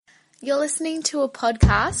You're listening to a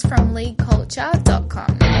podcast from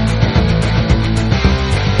LeagueCulture.com.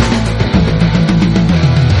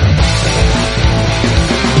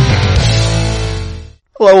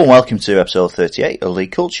 Hello and welcome to episode 38 of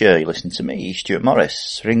League Culture. You're listening to me, Stuart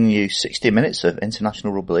Morris, bringing you 60 minutes of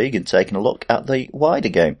International Rugby League and taking a look at the wider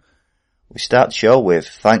game. We start the show with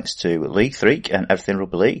thanks to LeagueCulture38 and Everything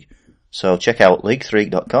Rugby League, so check out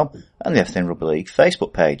LeagueCulture38.com and the Everything Rugby League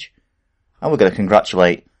Facebook page. And we're going to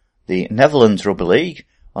congratulate the Netherlands Rugby League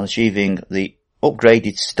on achieving the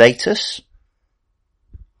upgraded status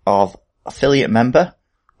of affiliate member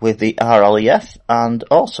with the RLEF, and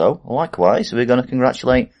also, likewise, we're going to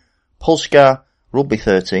congratulate Polska Rugby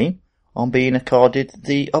 13 on being accorded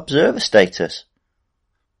the observer status.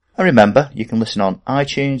 And remember, you can listen on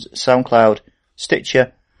iTunes, SoundCloud,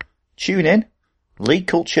 Stitcher, TuneIn,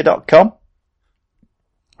 LeagueCulture.com,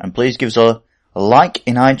 and please give us a like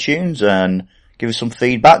in iTunes and give us some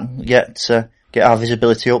feedback, get our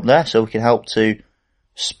visibility up there so we can help to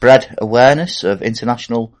spread awareness of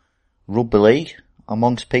International Rugby League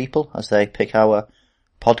amongst people as they pick our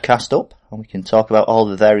podcast up, and we can talk about all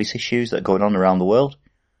the various issues that are going on around the world.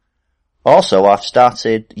 Also, I've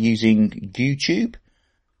started using YouTube,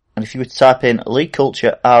 and if you were to type in League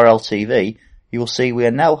Culture RLTV, you will see we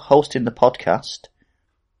are now hosting the podcast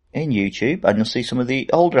in YouTube, and you'll see some of the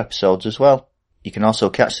older episodes as well. You can also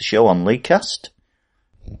catch the show on LeagueCast.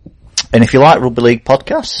 And if you like Rugby League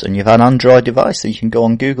podcasts and you have an Android device, then you can go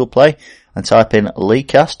on Google Play and type in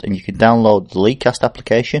LeagueCast, and you can download the LeagueCast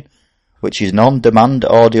application, which is an on-demand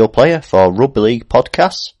audio player for Rugby League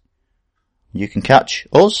podcasts. You can catch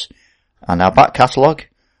us and our back catalogue,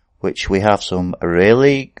 which we have some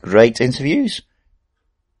really great interviews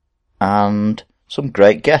and some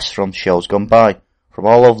great guests from shows gone by from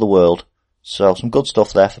all over the world. So some good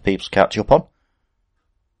stuff there for people to catch up on.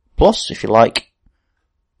 Plus, if you like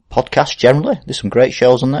podcasts generally, there's some great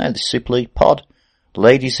shows on there. There's Super League Pod,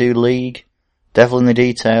 Ladies Who League, Devil in the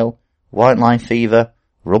Detail, White Line Fever,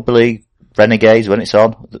 Rugby League Renegades when it's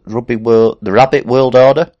on, the Rabbit World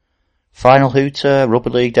Order, Final Hooter,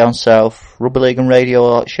 Rugby League Down South, Rugby League and Radio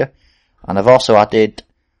Yorkshire, and I've also added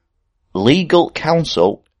Legal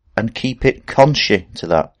Counsel and Keep It Conshy to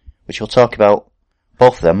that, which we'll talk about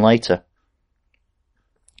both of them later.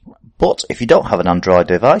 But if you don't have an Android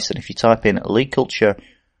device, and if you type in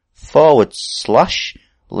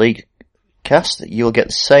LeagueCulture/LeagueCast, you'll get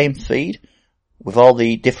the same feed with all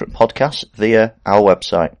the different podcasts via our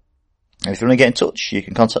website. And if you want to get in touch, you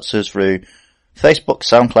can contact us through Facebook,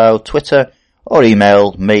 SoundCloud, Twitter, or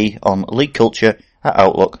email me on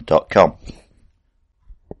LeagueCulture@outlook.com.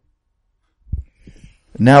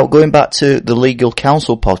 Now, going back to the Legal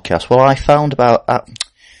Counsel podcast, I found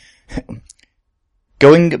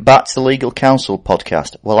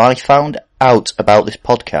out about this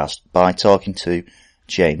podcast by talking to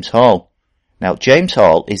James Hall. Now, James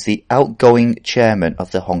Hall is the outgoing chairman of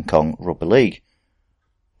the Hong Kong Rugby League,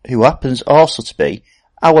 who happens also to be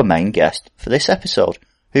our main guest for this episode,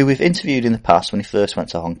 who we've interviewed in the past when he first went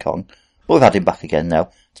to Hong Kong, but we've had him back again now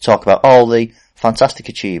to talk about all the fantastic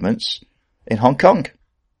achievements in Hong Kong.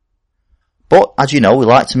 But, as you know, we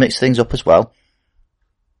like to mix things up as well,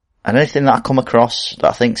 and anything that I come across that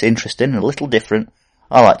I think's interesting and a little different,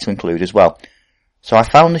 I like to include as well. So I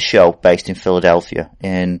found a show based in Philadelphia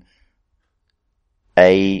in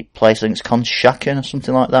a place, I think it's Conshohocken or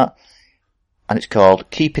something like that, and it's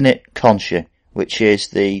called Keeping It Conshy, which is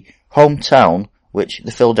the hometown which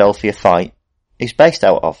the Philadelphia fight is based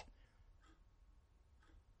out of.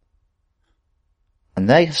 And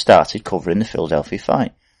they have started covering the Philadelphia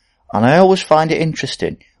fight. And I always find it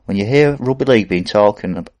interesting when you hear Rugby League being talked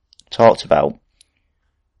about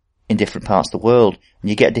in different parts of the world, and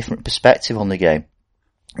you get a different perspective on the game.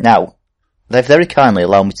 Now, they've very kindly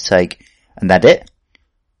allowed me to take an edit.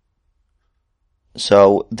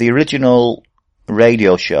 So, the original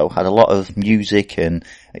radio show had a lot of music and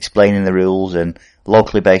explaining the rules and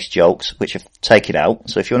locally based jokes, which I've taken out.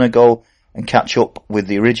 So if you want to go and catch up with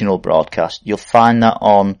the original broadcast, you'll find that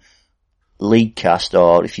on LeagueCast,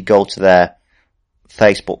 or if you go to their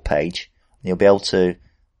Facebook page, you'll be able to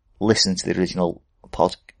listen to the original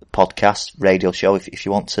podcast radio show if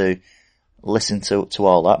you want to listen to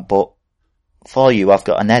all that. But for you, I've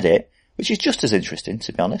got an edit, which is just as interesting,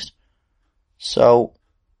 to be honest. So,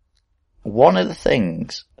 one of the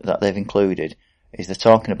things that they've included is they're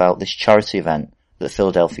talking about this charity event that the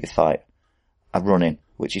Philadelphia fight are running,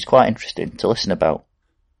 which is quite interesting to listen about.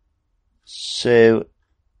 So,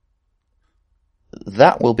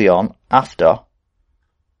 that will be on after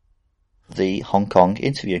the Hong Kong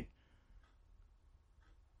interview.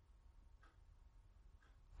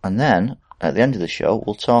 And then, at the end of the show,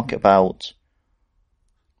 we'll talk about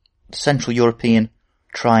Central European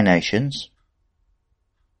Tri-Nations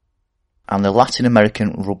and the Latin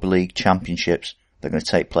American Rugby League Championships that are going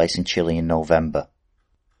to take place in Chile in November.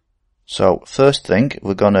 So, first thing,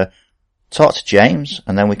 we're going to talk to James,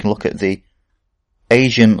 and then we can look at the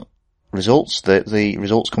Asian results, the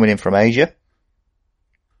results coming in from Asia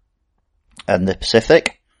and the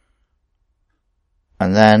Pacific.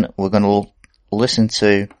 And then we're going to listen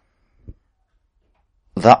to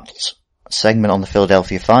that segment on the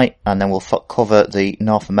Philadelphia fight, and then we'll cover the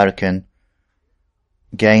North American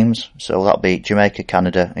games. So that'll be Jamaica,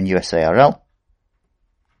 Canada and USARL.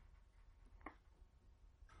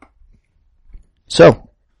 So,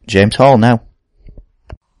 James Hall now.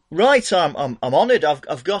 Right, I'm honoured.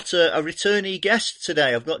 I've got a returnee guest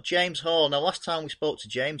today. I've got James Hall. Now, last time we spoke to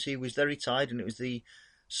James, he was very tired, and it was the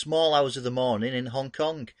small hours of the morning in Hong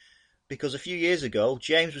Kong. Because a few years ago,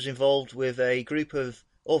 James was involved with a group of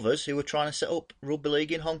others who were trying to set up rugby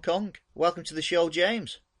league in Hong Kong. Welcome to the show,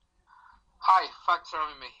 James. Hi, thanks for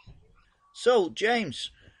having me. So,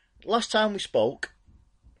 James, last time we spoke,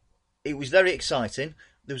 it was very exciting.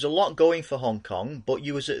 There was a lot going for Hong Kong, but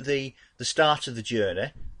you was at the start of the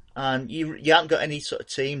journey, and you hadn't got any sort of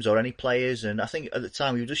teams or any players, and I think at the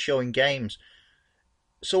time you were just showing games.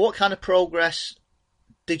 So what kind of progress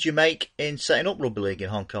did you make in setting up rugby league in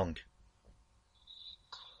Hong Kong?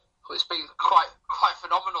 Well, it's been quite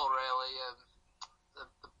phenomenal, really.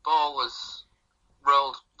 The ball was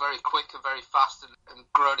rolled very quick and very fast and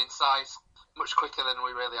grown in size much quicker than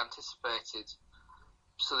we really anticipated.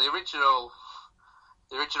 So the original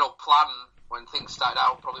plan when things started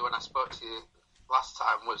out, probably when I spoke to you last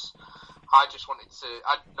time, was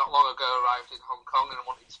I'd not long ago arrived in Hong Kong and I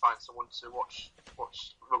wanted to find someone to watch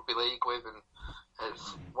rugby league with, and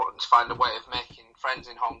wanted to find a way of making friends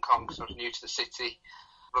in Hong Kong because I was new to the city.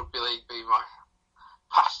 Rugby league being my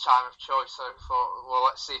pastime of choice, so I thought, well,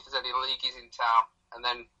 let's see if there's any leagues in town. And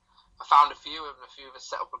then I found a few, and a few of us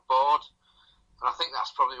set up a board, and I think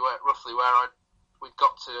that's probably roughly where we'd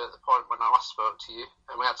got to at the point when I last spoke to you,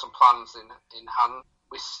 and we had some plans in hand.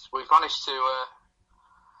 We've managed to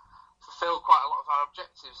fulfil quite a lot of our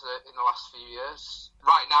objectives in the last few years.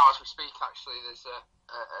 Right now, as we speak, actually, there's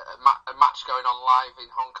a match going on live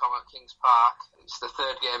in Hong Kong at Kings Park. It's the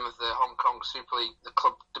third game of the Hong Kong Super League, the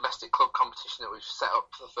domestic club competition that we've set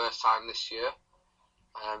up for the first time this year.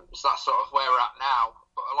 So that's sort of where we're at now.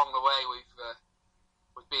 But along the way,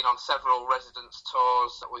 we've been on several residence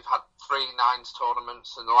tours. We've had 3 nines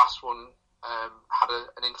tournaments, and the last one had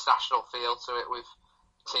an international feel to it, with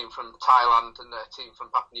a team from Thailand and a team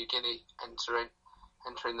from Papua New Guinea entering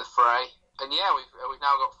the fray. And yeah, we've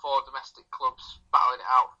now got 4 domestic clubs battling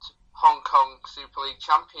it out. Hong Kong Super League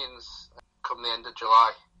champions come the end of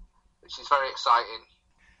July, which is very exciting.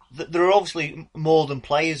 There are obviously more than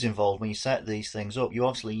players involved when you set these things up.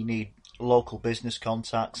 You need local business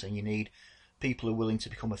contacts, and you need people who are willing to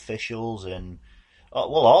become officials, and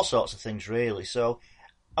all sorts of things, really. So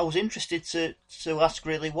I was interested to ask,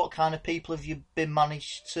 really, what kind of people have you been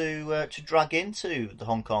managed to drag into the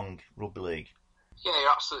Hong Kong Rugby League? Yeah,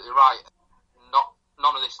 you're absolutely right.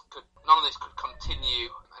 None of this could continue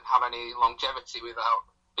and have any longevity without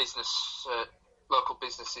local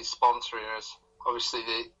businesses sponsoring us. Obviously,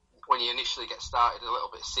 when you initially get started, a little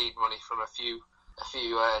bit of seed money from a few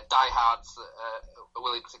diehards that are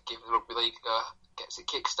willing to give the rugby league a go gets it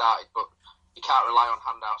kick-started, but you can't rely on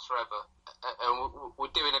handouts forever. And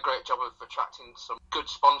we're doing a great job of attracting some good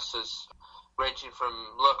sponsors, ranging from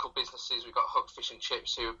local businesses. We've got Hooked Fish and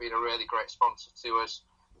Chips, who have been a really great sponsor to us.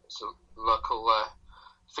 It's a local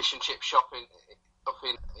fish and chip shop up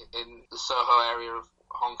in the Soho area of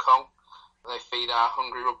Hong Kong. They feed our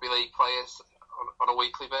hungry rugby league players on a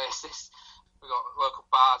weekly basis. We've got local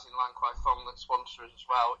bars in Lan Kwai Fong that sponsor us as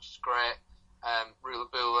well, which is great. Rula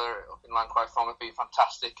Bula up in Lan Kwai Fong have been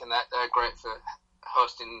fantastic, and they're great for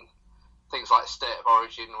hosting things like State of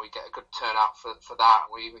Origin. We get a good turnout for that.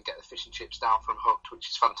 We even get the fish and chips down from Hooked,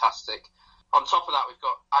 which is fantastic. On top of that, we've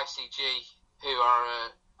got ICG, who are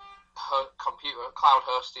a computer cloud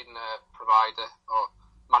hosting provider or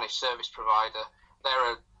managed service provider.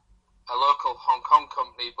 They're a local Hong Kong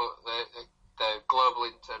company, but they're global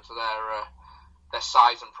in terms of their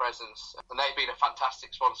size and presence. And they've been a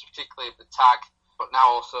fantastic sponsor, particularly of the tag, but now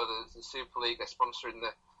also the Super League. They're sponsoring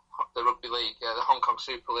the Rugby League, the Hong Kong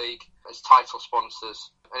Super League, as title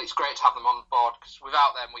sponsors. And it's great to have them on board, because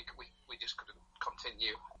without them we just couldn't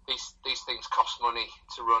continue. These things cost money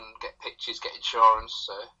to run, get pitches, get insurance,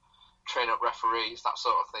 train up referees, that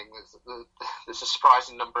sort of thing. There's a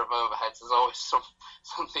surprising number of overheads. There's always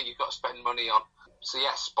something you've got to spend money on. So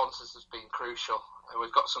yes, sponsors has been crucial, and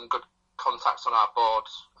we've got some good contacts on our board,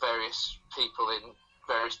 various people in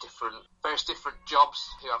various different jobs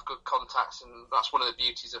who have good contacts, and that's one of the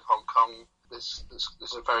beauties of Hong Kong. There's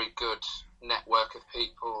a very good network of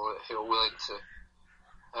people who are willing to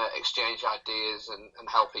exchange ideas and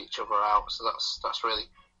help each other out. So that's really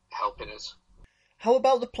helping us. How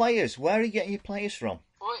about the players? Where are you getting your players from?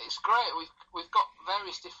 Well, it's great. We've got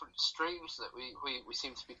various different streams that we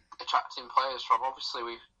seem to be attracting players from.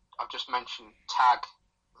 Obviously, I've just mentioned tag.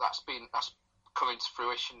 That's coming to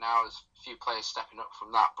fruition now. There's a few players stepping up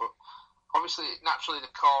from that, but obviously, naturally,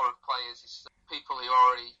 the core of players is people who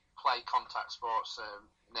already play contact sports,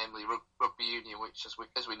 namely rugby union, which, as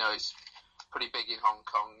we know, is pretty big in Hong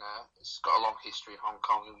Kong. It's got a long history in Hong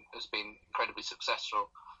Kong and has been incredibly successful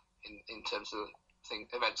in terms of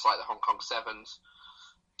events like the Hong Kong Sevens.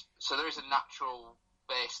 So there is a natural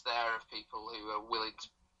base there of people who are willing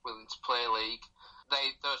to play league.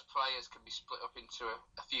 Those players can be split up into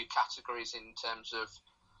a few categories in terms of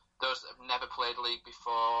those that have never played league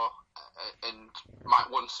before and might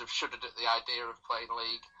once have shuddered at the idea of playing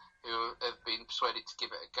league, who have been persuaded to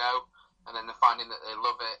give it a go, and then they're finding that they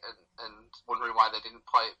love it and wondering why they didn't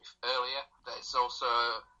play it earlier. There's also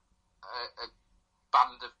a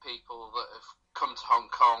band of people that have come to Hong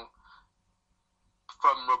Kong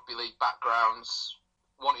from rugby league backgrounds,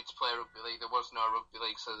 wanted to play rugby league. There was no rugby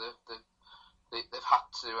league, so they've had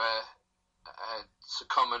to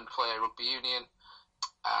come and play rugby union,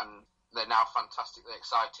 and they're now fantastically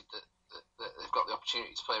excited that they've got the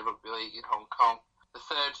opportunity to play rugby league in Hong Kong. The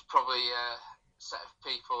third probably set of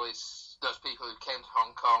people is those people who came to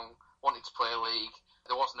Hong Kong, wanted to play a league.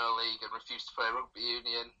 There was no league and refused to play rugby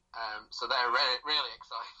union, so they're really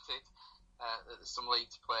excited that there's some league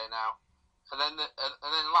to play now. And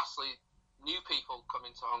then lastly, new people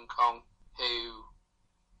coming to Hong Kong who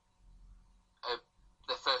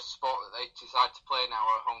the first sport that they decide to play now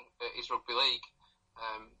is rugby league.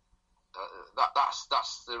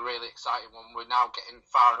 That's the really exciting one. We're now getting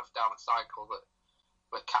far enough down the cycle that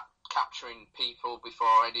we're capturing people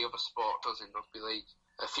before any other sport does in rugby league.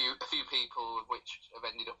 A few people of which have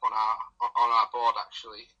ended up on our board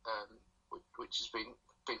actually, which has been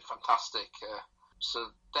fantastic.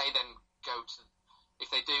 So they then if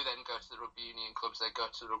they do then go to the rugby union clubs, they go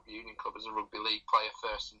to the rugby union club as a rugby league player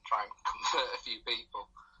first and try and convert a few people.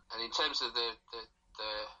 And in terms of the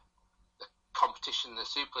competition, the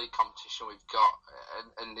Super League competition we've got,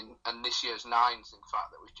 and this year's nines, in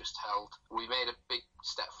fact, that we've just held, we made a big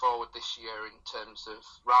step forward this year in terms of,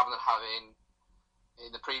 rather than having,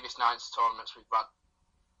 in the previous nines tournaments, we've had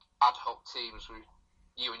ad hoc teams where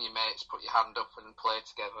you and your mates put your hand up and play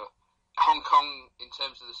together. Hong Kong, in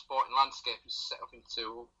terms of the sporting landscape, is set up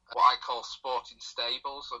into what I call sporting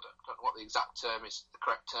stables. I don't know what the exact term is, the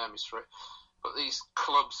correct term is for it. But these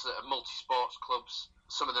clubs that are multi-sports clubs,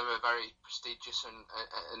 some of them are very prestigious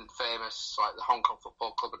and famous, like the Hong Kong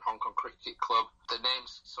Football Club and Hong Kong Cricket Club. The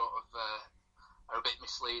names sort of are a bit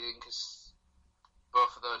misleading because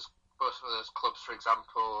both of those clubs, for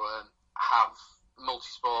example, have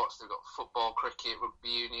multi-sports. They've got football, cricket,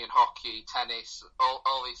 rugby union, hockey, tennis,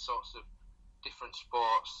 all these sorts of different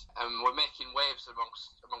sports, and we're making waves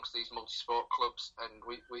amongst these multi-sport clubs, and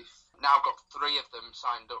we've now got 3 of them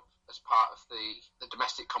signed up as part of the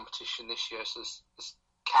domestic competition this year. So there's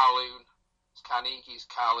Kowloon, it's Carnegie's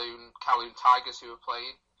Kowloon Tigers who are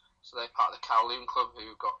playing, so they're part of the Kowloon club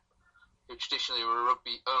who traditionally were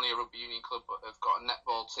only a rugby union club, but have got a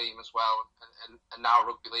netball team as well, and now a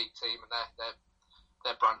rugby league team, and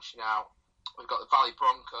they're branching out. We've got the Valley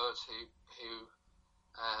Broncos who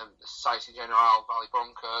the Society Generale Valley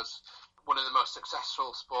Broncos, one of the most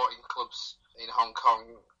successful sporting clubs in Hong Kong.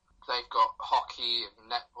 They've got hockey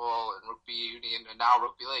and netball and rugby union and now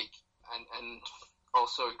rugby league, and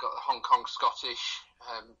also we've got the Hong Kong Scottish,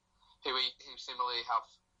 who similarly have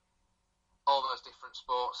all those different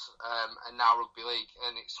sports and now rugby league.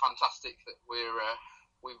 And it's fantastic that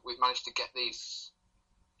we've managed to get these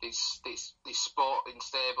sporting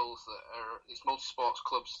stables that are these multi-sports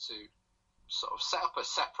clubs to sort of set up a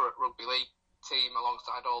separate rugby league team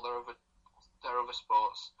alongside all their other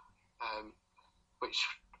sports, which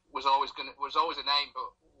was always an aim,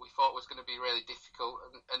 but we thought was going to be really difficult,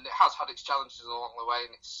 and it has had its challenges along the way.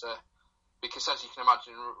 And it's because, as you can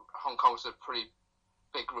imagine, Hong Kong is a pretty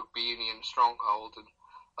big rugby union stronghold, and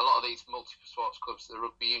a lot of these multi-sports clubs, the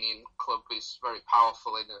rugby union club is very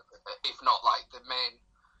powerful in if not like the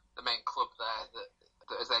main club there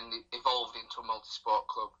that has then evolved into a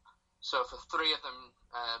multi-sport club. So for 3 of them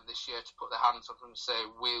this year to put their hands up and say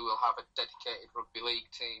we will have a dedicated rugby league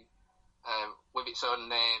team with its own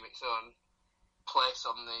name, its own place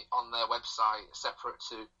on their website separate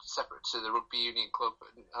to the rugby union club,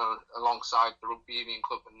 alongside the rugby union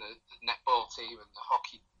club and the netball team and the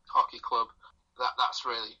hockey club. That's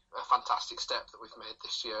really a fantastic step that we've made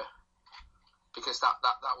this year, because that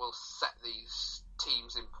will set these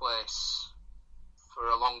teams in place for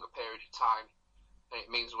a longer period of time, and it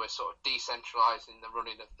means we're sort of decentralising the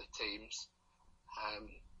running of the teams,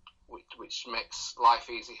 which makes life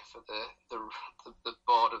easier for the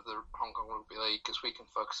board of the Hong Kong Rugby League, because we can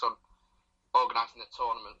focus on organising the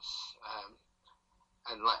tournaments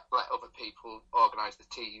and let other people organise the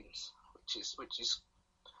teams, which is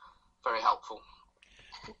very helpful.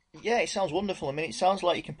 Yeah, it sounds wonderful. I mean, it sounds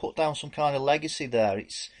like you can put down some kind of legacy there.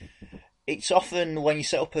 It's often when you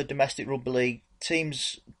set up a domestic rugby league,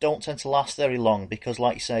 teams don't tend to last very long because,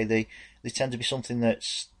 like you say, they tend to be something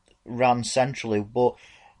that's ran centrally. But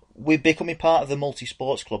with becoming part of the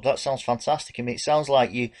multi-sports club, that sounds fantastic. I mean, it sounds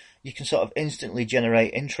like you can sort of instantly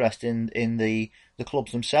generate interest in the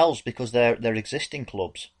clubs themselves because they're existing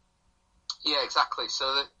clubs. Yeah, exactly.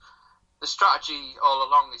 So the strategy all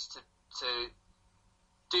along is to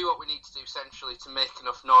do what we need to do centrally to make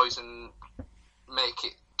enough noise and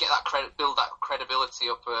build that credibility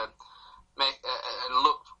up, and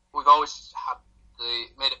look. We've always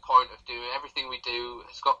made a point of doing everything we do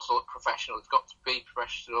has got to look professional. It's got to be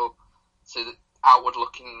professional, to the outward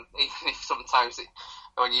looking. Even if sometimes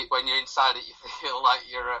when you're inside it, you feel like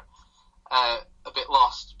you're a bit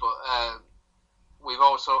lost. But we've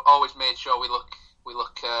also always made sure we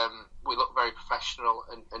look very professional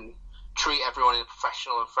and treat everyone in a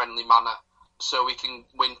professional and friendly manner, so we can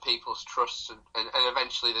win people's trust, and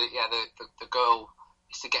eventually the goal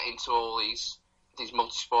is to get into all these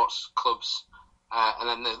multi-sports clubs, and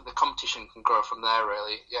then the competition can grow from there,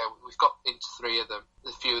 really. Yeah, we've got into 3 of them.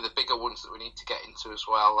 A few of the bigger ones that we need to get into as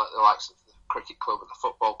well, like the likes of the cricket club and the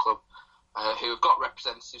football club, who have got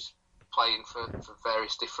representatives playing for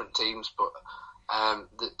various different teams, but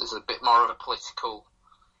there's a bit more of a political.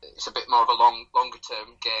 It's a bit more of a longer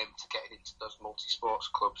term game to getting into those multi-sports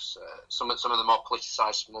clubs. Some of the more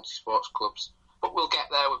politicised multi-sports clubs, but we'll get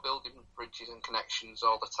there. We're building bridges and connections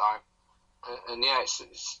all the time, and yeah, it's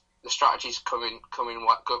the strategy's coming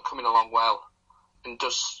along well, and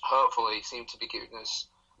does hopefully seem to be giving us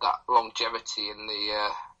that longevity and the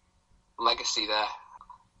legacy there,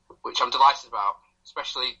 which I'm delighted about.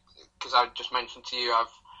 Especially because I just mentioned to you, I've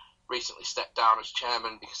recently stepped down as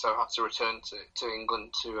chairman because I had to return to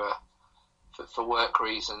England for work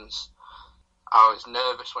reasons. I was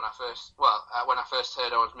nervous when I first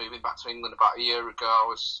heard I was moving back to England about a year ago. I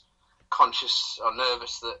was conscious or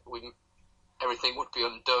nervous that everything would be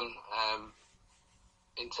undone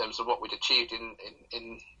in terms of what we'd achieved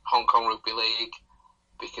in Hong Kong Rugby League,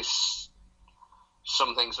 because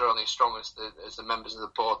some things are only as strong as the members of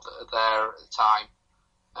the board that are there at the time.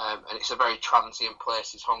 And it's a very transient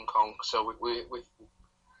place, is Hong Kong. So we've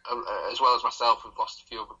as well as myself, we've lost a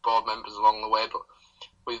few other board members along the way, but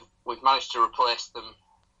we've managed to replace them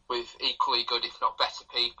with equally good, if not better,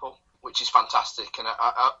 people, which is fantastic. And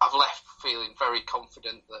I've left feeling very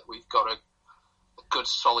confident that we've got a good,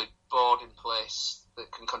 solid board in place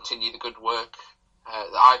that can continue the good work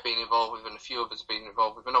that I've been involved with and a few others have been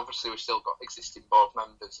involved with. And obviously we've still got existing board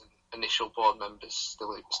members and initial board members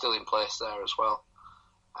still in place there as well.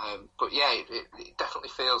 But yeah, it definitely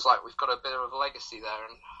feels like we've got a bit of a legacy there,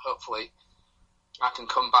 and hopefully I can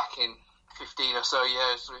come back in 15 or so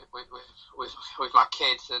years with my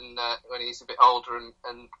kid, and when he's a bit older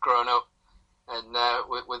and grown up, and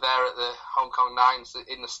we're there at the Hong Kong Nines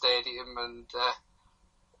in the stadium, and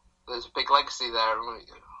there's a big legacy there.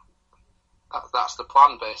 That's the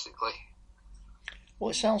plan, basically.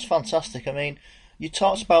 Well, it sounds fantastic. I mean, you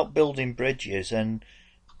talked about building bridges, and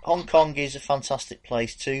Hong Kong is a fantastic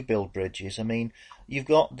place to build bridges. I mean, you've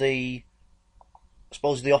got the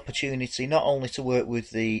opportunity not only to work with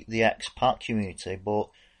the expat community, but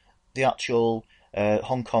the actual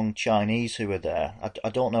Hong Kong Chinese who are there. I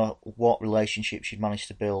don't know what relationships you've managed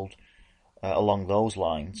to build along those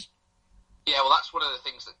lines. Yeah, well, that's one of the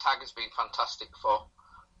things that TAG has been fantastic for.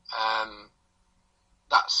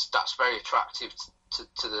 That's very attractive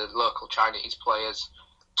to the local Chinese players.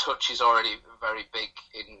 Touch is already very big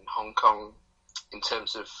in Hong Kong in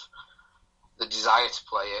terms of the desire to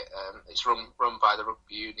play it. It's run by the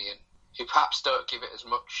rugby union, who perhaps don't give it as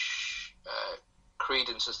much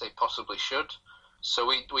credence as they possibly should. So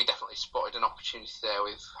we definitely spotted an opportunity there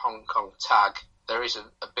with Hong Kong TAG. There is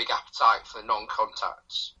a big appetite for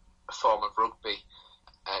non-contact form of rugby,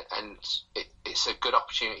 and it's a good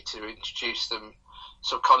opportunity to introduce them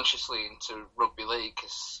subconsciously into rugby league,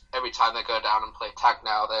 because every time they go down and play tag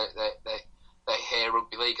now, they hear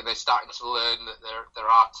rugby league, and they're starting to learn that there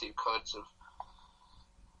are two codes of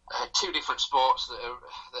two different sports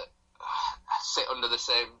that sit under the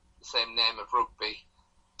same name of rugby,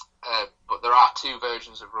 but there are two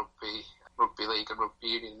versions of rugby league and rugby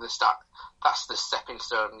union. That's the stepping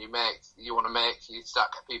stone you want to make. You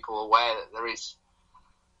start get people aware that there is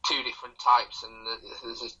two different types, and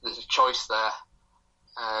there's a choice there,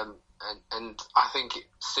 and I think it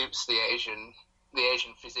suits the Asian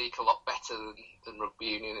physique a lot better than rugby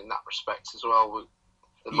union in that respect as well. With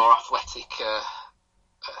the more athletic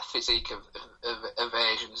physique of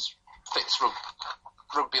Asians fits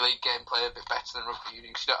rugby league gameplay a bit better than rugby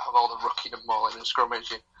union, because you don't have all the rucking and mauling and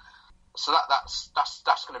scrummaging. So that's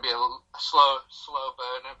going to be a slow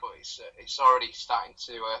burner, but it's already starting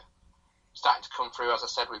to come through. As I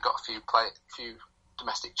said, we've got a few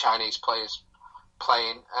domestic Chinese players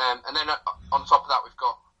playing, and then on top of that, we've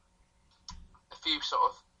got a few sort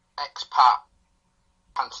of expat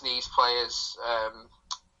Cantonese players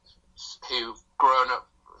who've grown up.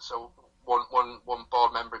 So one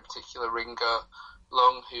board member in particular, Ringo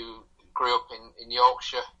Lung, who grew up in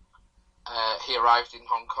Yorkshire. He arrived in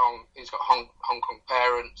Hong Kong. He's got Hong Kong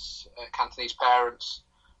parents, Cantonese parents,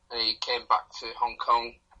 and he came back to Hong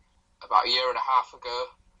Kong about a year and a half ago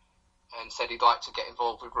and said he'd like to get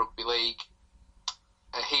involved with rugby league.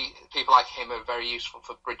 People like him are very useful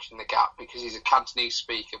for bridging the gap, because he's a Cantonese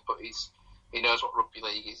speaker, but he knows what rugby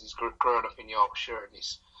league is. He's grown up in Yorkshire, and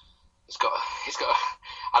he's got.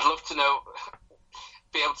 I'd love to know,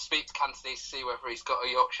 be able to speak to Cantonese to see whether he's got a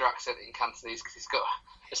Yorkshire accent in Cantonese, because he's got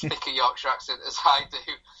as thick a Yorkshire accent as I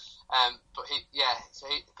do. But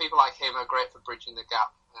people like him are great for bridging the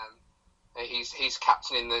gap. He's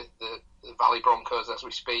captaining the Valley Broncos as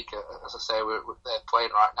we speak. As I say, they're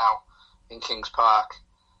playing right now in Kings Park.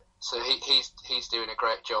 So he's doing a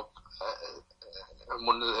great job, and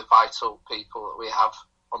one of the vital people that we have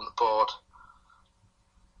on the board.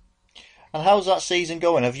 And how's that season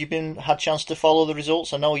going? Have you had chance to follow the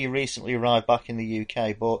results? I know you recently arrived back in the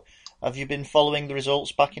UK, but have you been following the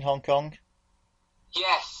results back in Hong Kong?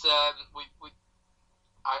 Yes,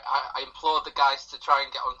 I implored the guys to try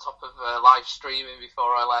and get on top of live streaming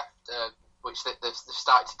before I left, which they've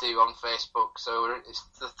started to do on Facebook. So it's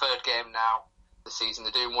the third game now this season.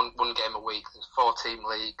 They're doing one game a week. There's a 4-team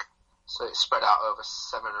league, so it's spread out over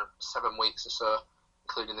seven weeks or so,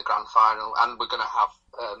 including the grand final. And we're going to have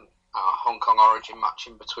our Hong Kong Origin match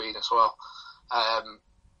in between as well.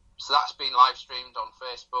 So that's been live streamed on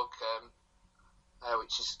Facebook,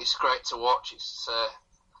 which is great to watch. It's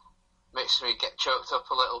makes me get choked up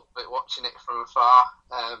a little bit watching it from afar,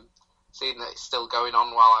 seeing that it's still going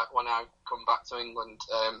on when I come back to England.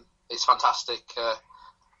 It's fantastic,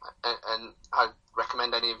 and I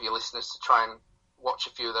recommend any of your listeners to try and watch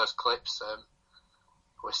a few of those clips.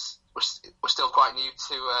 We're still quite new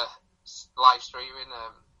to live streaming.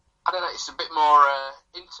 I don't know, it's a bit more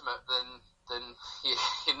intimate than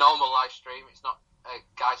your normal live stream. It's not a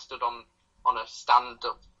guy stood on a stand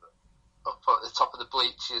up at the top of the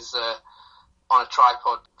bleachers on a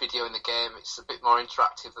tripod video in the game. It's a bit more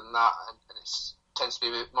interactive than that, and it tends to be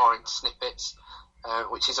a bit more in snippets,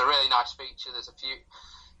 which is a really nice feature. There's a few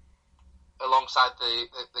alongside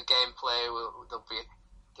the gameplay.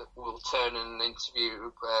 We'll turn and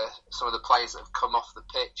interview some of the players that have come off the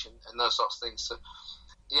pitch and those sorts of things. So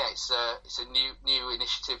yeah, it's a new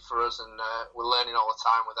initiative for us, and we're learning all the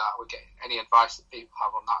time with that. We get any advice that people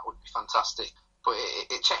have on that would be fantastic. But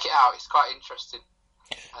check it out; it's quite interesting.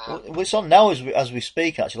 Well, it's on now as we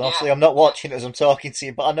speak. Actually, obviously, I'm not watching it as I'm talking to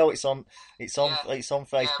you, but I know it's on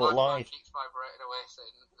Facebook Live. My keeps vibrating away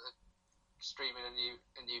saying streaming a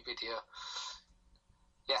new video.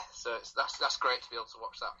 Yeah, so that's great to be able to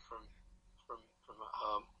watch that from at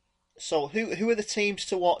home. So, who are the teams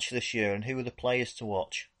to watch this year, and who are the players to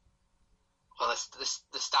watch? Well,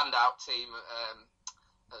 the standout team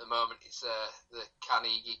at the moment is the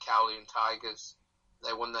Carnegie Kowloon Tigers.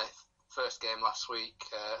 They won their first game last week,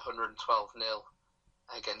 112-0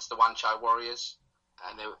 against the Wan Chai Warriors,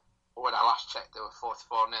 and when I last checked, they were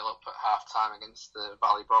 44-0 up at half time against the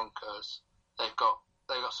Valley Broncos. They've got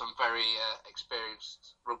some very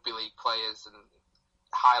experienced rugby league players and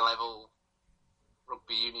high level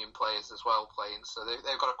rugby union players as well playing, so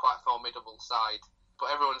they've got a quite formidable side.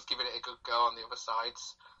 But everyone's giving it a good go on the other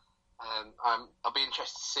sides. I'll be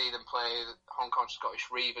interested to see them play Hong Kong Scottish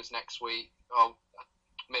Reavers next week, or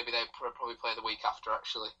maybe they probably play the week after.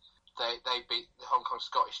 Actually, they beat the Hong Kong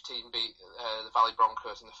Scottish team, beat the Valley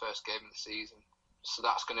Broncos in the first game of the season, so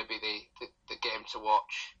that's going to be the game to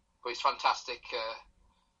watch. But it's fantastic.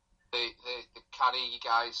 The Carnegie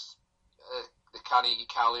guys the Carnegie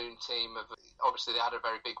Kowloon team obviously they had a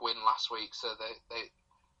very big win last week, so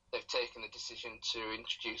they've taken the decision to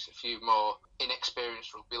introduce a few more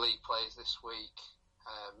inexperienced rugby league players this week,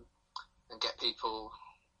 and get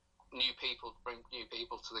bring new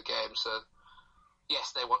people to the game. So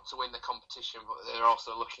yes, they want to win the competition, but they're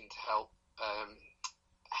also looking to help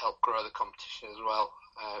grow the competition as well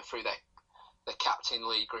through their captain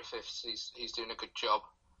Lee Griffiths. He's doing a good job.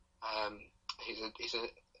 He's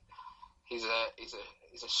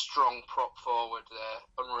a strong prop forward,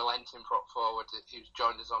 unrelenting prop forward. Who's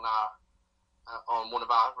joined us on one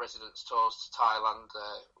of our residence tours to Thailand,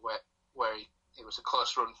 where it was a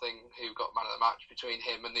close run thing. Who got man of the match between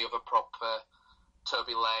him and the other prop,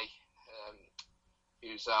 Toby Lay,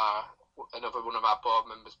 who's another one of our board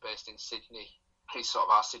members based in Sydney. He's sort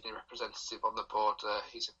of our Sydney representative on the board.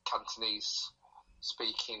 He's a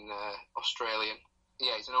Cantonese-speaking Australian.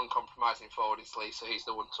 Yeah, he's an uncompromising forward, is Lee, so he's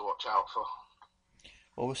the one to watch out for.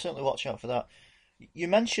 Well, we'll certainly watch out for that. You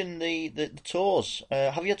mentioned the tours.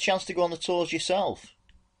 Have you had a chance to go on the tours yourself?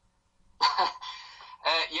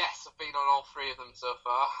 Yes, I've been on all three of them so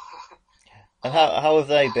far. And how have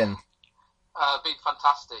they been? Been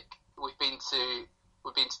fantastic. We've been to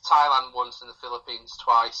Thailand once and the Philippines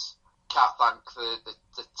twice. Can't thank the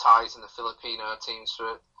Thais and the Filipino teams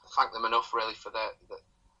thank them enough really for their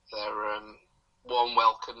warm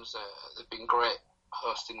welcomes. They've been great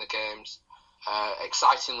hosting the games.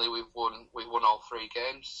 Excitingly, we've won all three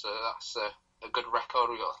games, so that's a good record.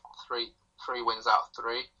 We got three wins out of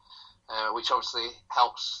three, which obviously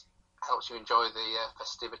helps you enjoy the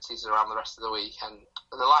festivities around the rest of the week. And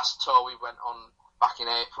the last tour we went on back in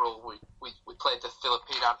April, we played the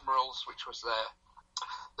Philippine Admirals, which was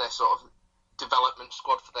their sort of development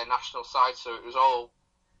squad for their national side. So it was all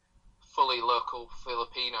fully local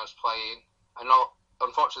Filipinos playing, and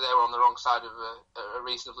unfortunately they were on the wrong side of a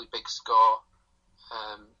reasonably big score,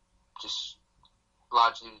 just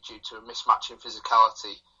largely due to a mismatch in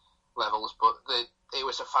physicality levels. But it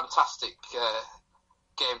was a fantastic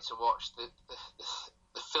game to watch. The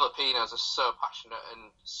Filipinos are so passionate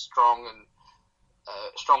and strong and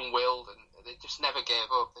strong-willed, and they just never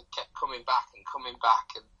gave up. They kept coming back,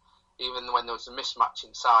 and even when there was a mismatch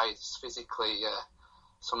in size physically,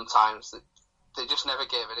 sometimes they just never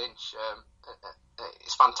gave an inch.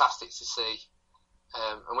 It's fantastic to see,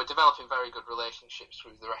 and we're developing very good relationships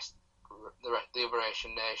with the other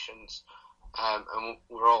Asian nations, and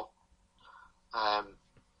we're all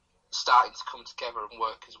starting to come together and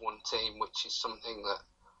work as one team, which is something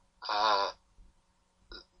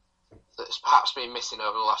that's perhaps been missing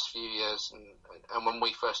over the last few years. And when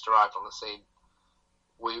we first arrived on the scene,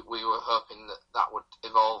 we were hoping that would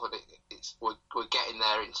evolve, and we're getting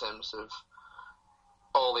there in terms of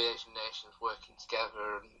all the Asian nations working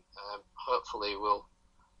together, and hopefully we'll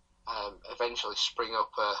eventually spring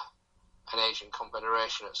up an Asian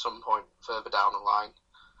Confederation at some point further down the line.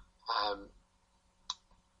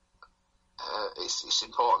 It's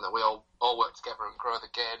important that we all work together and grow the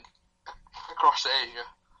game across Asia.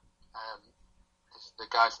 The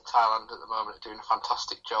guys in Thailand at the moment are doing a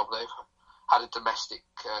fantastic job. They've had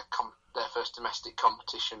their first domestic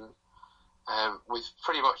competition with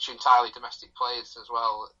pretty much entirely domestic players as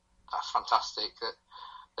well. That's fantastic.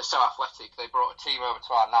 They're so athletic. They brought a team over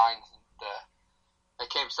to our nines, and they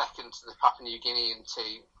came second to the Papua New Guinean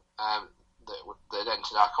team that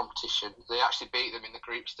entered our competition. They actually beat them in the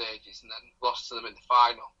group stages and then lost to them in the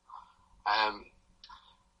final.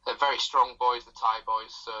 They're very strong boys, the Thai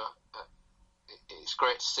boys, so it's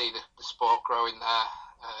great to see the sport growing there.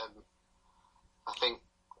 I think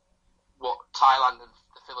what Thailand and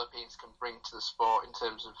the Philippines can bring to the sport in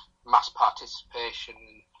terms of mass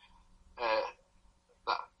participation,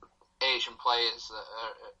 that Asian players that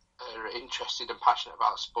are interested and passionate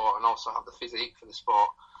about sport and also have the physique for the sport,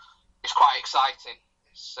 it's quite exciting.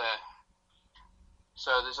 So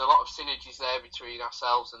there's a lot of synergies there between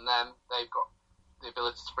ourselves and them. They've got the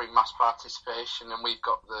ability to bring mass participation, and we've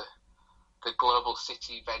got the global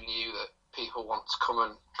city venue that people want to come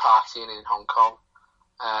and party in Hong Kong,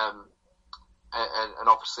 and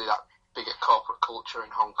obviously that bigger corporate culture in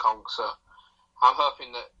Hong Kong. So I'm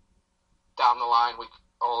hoping that down the line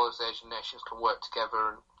all those Asian nations can work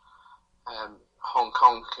together, and Hong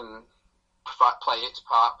Kong can play its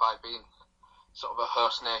part by being sort of a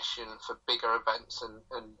host nation for bigger events and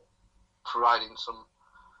providing some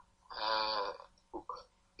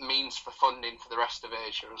means for funding for the rest of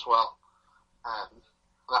Asia as well.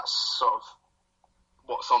 That's sort of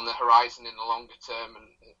what's on the horizon in the longer term, and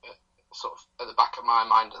sort of at the back of my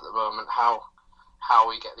mind at the moment, how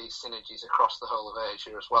we get these synergies across the whole of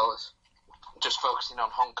Asia as well as just focusing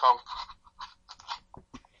on Hong Kong.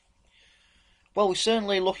 Well, we're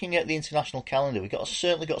certainly looking at the international calendar. We've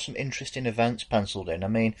certainly got some interesting events penciled in. I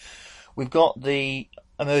mean, we've got the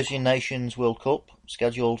Emerging Nations World Cup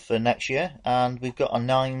scheduled for next year, and we've got a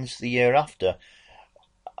Nines the year after.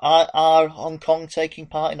 Are Hong Kong taking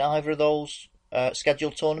part in either of those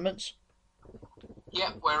scheduled tournaments?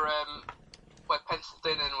 Yeah, we're penciled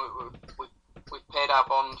in, and we've paid our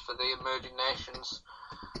bond for the Emerging Nations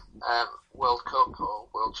World Cup or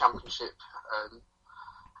World Championship.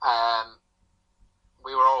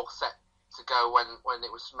 We were all set to go when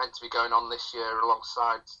it was meant to be going on this year,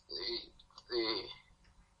 alongside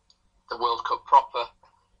the World Cup proper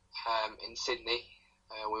in Sydney.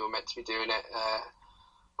 We were meant to be doing it.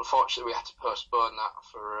 Unfortunately, we had to postpone that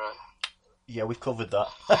for. Yeah, we've covered that.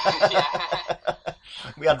 Yeah.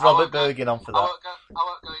 We had Robert Bergen on for that. I won't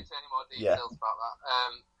go into any more details about that.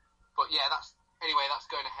 But yeah, that's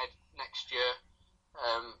going ahead next year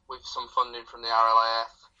with some funding from the RLAF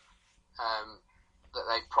that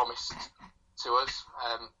they promised to us.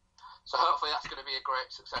 So hopefully that's going to be a great,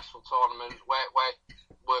 successful tournament. We're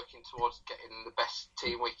working towards getting the best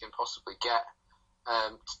team we can possibly get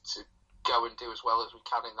to go and do as well as we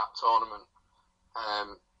can in that tournament.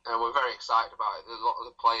 And we're very excited about it. A lot of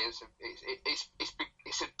the players,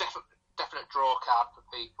 it's a definite draw card for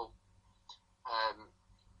people.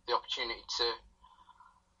 The opportunity to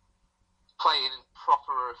play in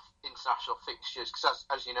proper international fixtures, because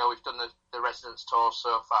as you know, we've done the residence tour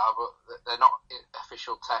so far, but they're not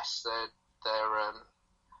official tests. They're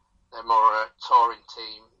more a touring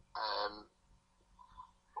team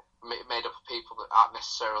made up of people that aren't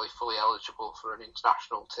necessarily fully eligible for an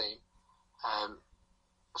international team.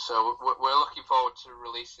 So we're looking forward to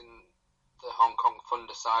releasing the Hong Kong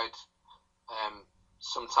Thunder side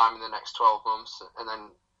sometime in the next 12 months, and then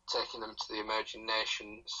taking them to the Emerging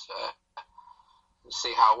Nations and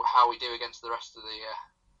see how we do against the rest of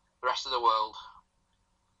the world.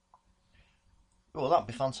 Well, that'd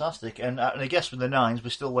be fantastic. And I guess with the Nines,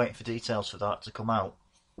 we're still waiting for details for that to come out.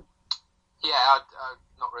 Yeah, I've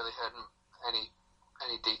not really heard any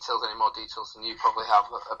more details than you probably have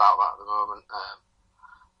about that at the moment.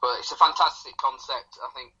 But it's a fantastic concept. I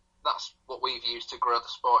think that's what we've used to grow the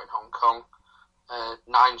sport in Hong Kong.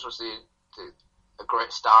 Nines was a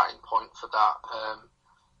great starting point for that.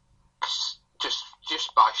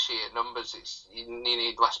 Just by sheer numbers, you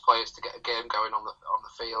need less players to get a game going on the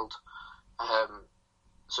field.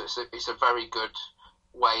 So it's a very good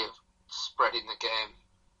way of spreading the game.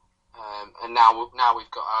 And now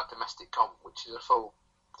we've got our domestic comp, which is a full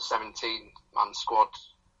 17-man squad.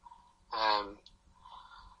 And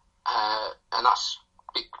that's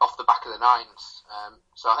off the back of the Nines.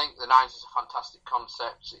 So I think the Nines is a fantastic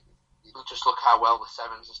concept. You just look how well the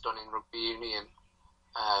Sevens has done in rugby union.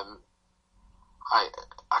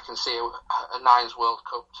 I can see a Nines World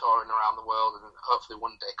Cup touring around the world, and hopefully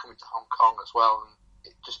one day coming to Hong Kong as well, and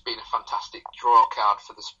it just being a fantastic draw card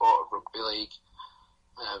for the sport of rugby league.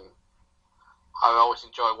 I always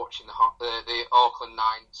enjoy watching the Auckland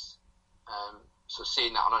Nines. So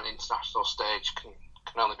seeing that on an international stage can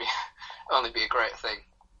only be a great thing.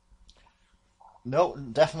 No,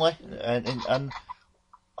 definitely, and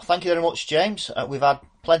thank you very much, James. We've had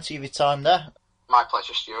plenty of your time there. My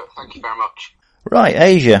pleasure, Stuart. Thank you very much. Right,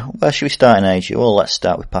 Asia. Where should we start in Asia? Well, let's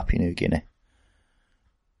start with Papua New Guinea.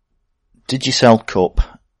 Digicel Cup.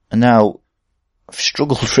 And now, I've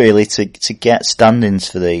struggled really to get standings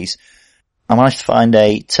for these. I managed to find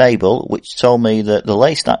a table which told me that the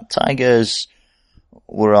Laystack Tigers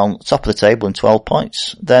were on top of the table in 12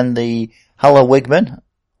 points. Then the Hala Wigman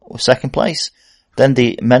were second place. Then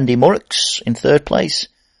the Mendi Murks in third place.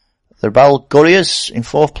 The Bal Gurias in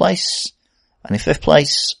fourth place. And in fifth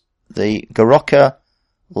place, the Goroka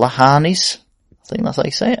Lahanis. I think that's how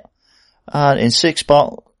you say it. And in sixth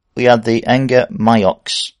spot, we had the Enga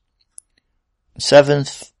Mayoks.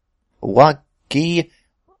 Seventh, Wagi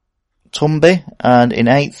Tumbi. And in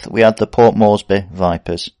eighth, we had the Port Moresby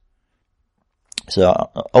Vipers. So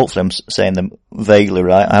hopefully I'm saying them vaguely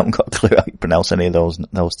right. I haven't got a clue how you pronounce any of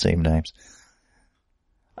those team names.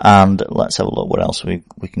 And let's have a look what else we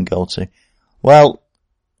can go to. Well,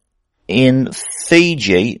 in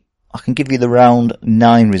Fiji, I can give you the round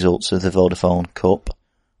 9 results of the Vodafone Cup.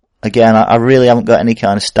 Again, I really haven't got any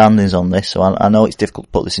kind of standings on this, so I know it's difficult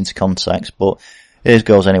to put this into context, but here it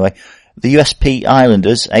goes anyway. The USP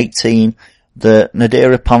Islanders, 18. The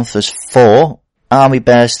Nadira Panthers, 4. Army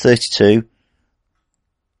Bears, 32.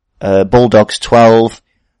 Bulldogs, 12.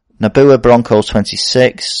 Nabua Broncos,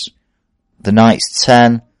 26. The Knights,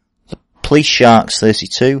 10. The Police Sharks,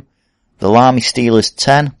 32. The Lamy Steelers,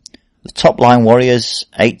 10. The Top Line Warriors,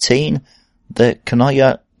 18. The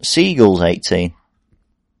Kanoya Seagulls, 18.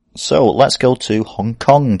 So let's go to Hong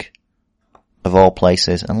Kong, of all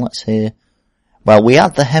places, and let's hear. Well, we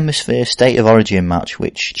had the Hemisphere State of Origin match,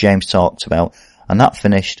 which James talked about, and that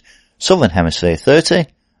finished Southern Hemisphere 30,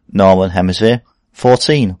 Northern Hemisphere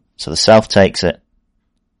 14. So the South takes it.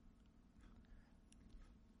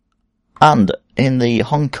 And in the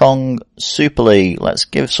Hong Kong Super League, let's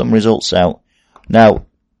give some results out. Now,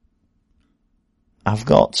 I've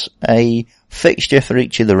got a fixture for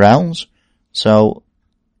each of the rounds, so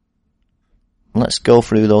let's go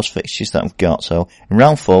through those fixtures that I've got. So in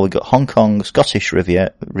round 4, we've got Hong Kong Scottish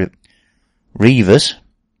Reavers.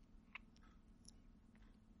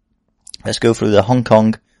 Let's go through the Hong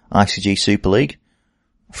Kong ICG Super League.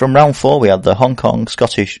 From round 4, we had the Hong Kong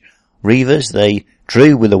Scottish Reavers. They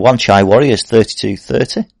drew with the Wan Chai Warriors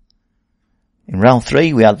 32-30. In round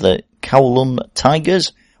 3, we had the Kowloon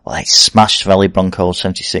Tigers. Well, they smashed Valley Broncos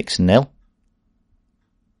 76-0.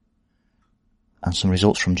 And some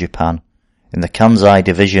results from Japan. In the Kansai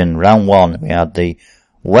division, round 1, we had the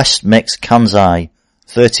West Mix Kansai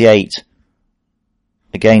 38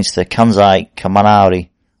 against the Kansai Kamanari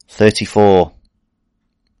 34.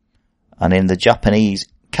 And in the Japanese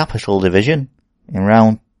Capital division, in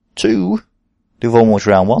round 2, they've almost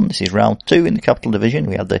round 1, this is round 2 in the Capital division,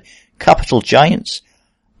 we had the Capital Giants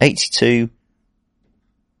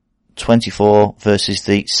 82-24 versus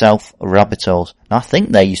the South Rabbitohs. Now, I think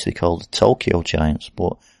they used to be called the Tokyo Giants,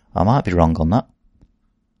 but I might be wrong on that.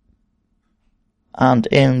 And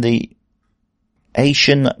in the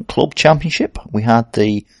Asian Club Championship, we had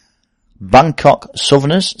the Bangkok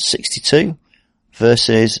Southerners 62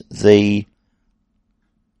 versus the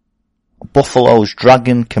Buffalo's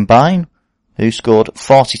Dragon Combine, who scored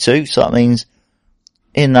 42. So that means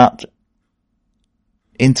in that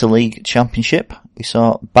Interleague Championship, we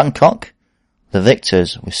saw Bangkok, the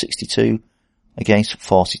victors, with 62 against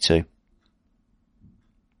 42.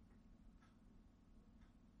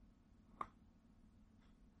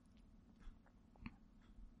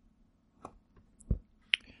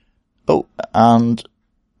 Oh, and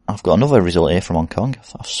I've got another result here from Hong Kong.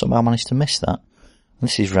 I've somehow managed to miss that.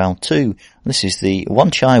 This is round 2. This is the Wan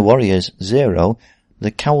Chai Warriors 0,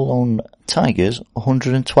 the Kowloon Tigers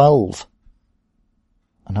 112.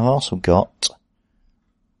 And I've also got,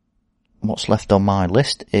 what's left on my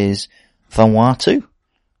list is Vanuatu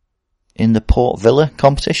in the Port Villa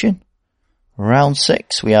competition. Round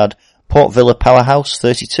 6, we had Port Villa Powerhouse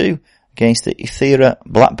 32 against the Ethera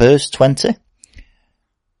Blackbirds 20.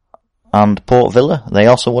 And Port Villa, they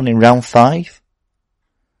also won in round 5,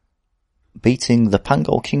 beating the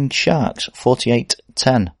Pango King Sharks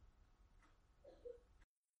 48-10.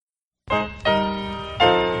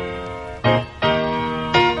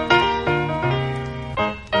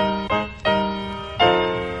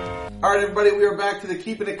 Alright everybody, we are back to the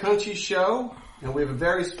Keeping It Country show, and we have a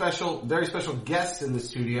very special guest in the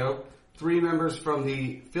studio. 3 members from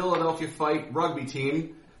the Philadelphia Fight rugby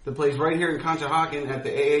team that plays right here in Conshohocken at the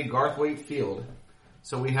AA Garthwaite Field.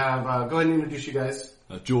 So we have, go ahead and introduce you guys.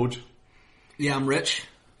 George. Yeah, I'm Rich.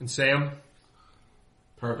 And Sam.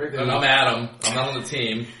 Perfect. And I'm Adam. I'm not on the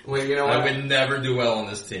team. Well, you know what? I would never do well on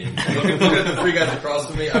this team. Looking at the 3 guys across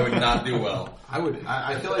from me, I would not do well. I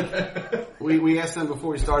feel like we asked them before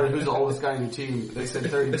we started who's the oldest guy in your team. They said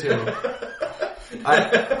 32.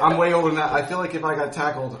 I'm way older than that. I feel like if I got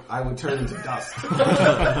tackled, I would turn into dust.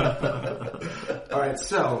 Alright,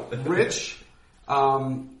 so, Rich,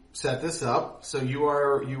 set this up. So you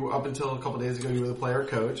were up until a couple days ago, you were the player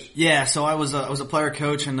coach. Yeah, so I was a player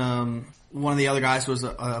coach, and one of the other guys was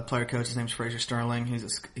a player coach. His name's Fraser Sterling.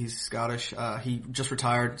 He's Scottish. He just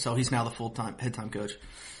retired, so he's now the full-time head time coach.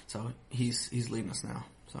 So he's leading us now.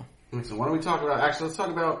 So why don't we talk about, actually let's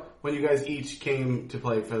talk about when you guys each came to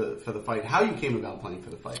play for the fight, how you came about playing for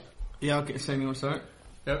the fight. Yeah, okay, Sam, you want to start?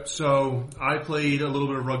 Yep, so I played a little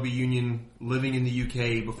bit of rugby union living in the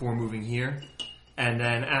UK before moving here. And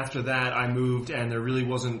then after that I moved and there really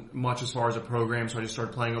wasn't much as far as a program, so I just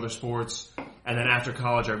started playing other sports. And then after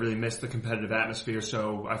college I really missed the competitive atmosphere,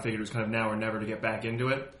 so I figured it was kind of now or never to get back into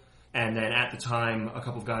it. And then at the time, a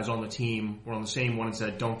couple of guys on the team were on the same one and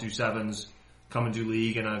said, don't do sevens, come and do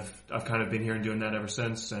league, and I've kind of been here and doing that ever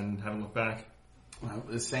since and haven't looked back.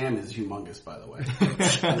 Well, Sam is humongous, by the way.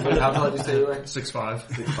 How tall did you say you were? 6'5".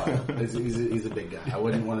 6'5". He's a big guy. I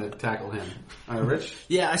wouldn't want to tackle him. All right, Rich?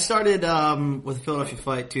 Yeah, I started with Philadelphia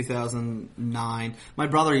Fight 2009. My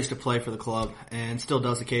brother used to play for the club and still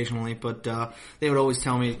does occasionally, but they would always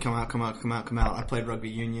tell me, come out. I played rugby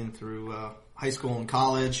union through high school and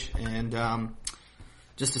college, and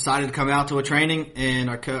just decided to come out to a training,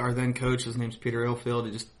 and our then coach, his name's Peter Ilfield,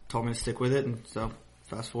 he just told me to stick with it, and so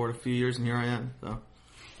fast forward a few years and here I am. So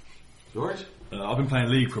George? I've been playing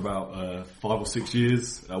League for about 5 or 6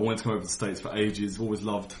 years. I wanted to come over to the States for ages. Always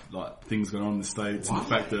loved like things going on in the States. And the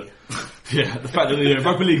fact that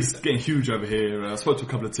rugby league's getting huge over here. I spoke to a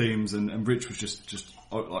couple of teams, and Rich was just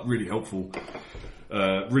like really helpful.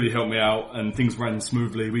 Really helped me out, and things ran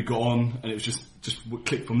smoothly. We got on, and it was just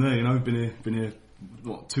clicked from there. You know, been here.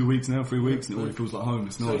 What, 2 weeks now, 3 weeks, and it already feels like home.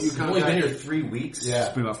 It's nice. You've only been here 3 weeks? Yeah.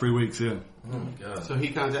 It's been about 3 weeks, yeah. Oh my god. So he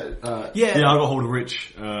contacted... I got hold of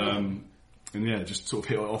Rich, and just sort of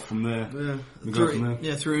hit it off from there.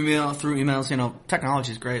 Yeah. Through emails, you know,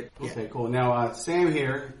 technology's great. Okay, cool. Now, Sam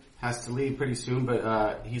here has to leave pretty soon,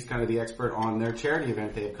 but he's kind of the expert on their charity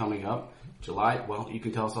event they have coming up. July, well, you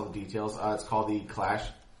can tell us all the details. It's called the Clash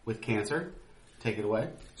with Cancer. Take it away.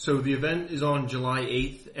 So the event is on July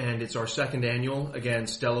 8th, and it's our second annual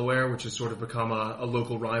against Delaware, which has sort of become a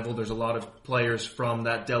local rival. There's a lot of players from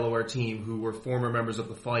that Delaware team who were former members of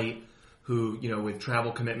the fight, who, you know, with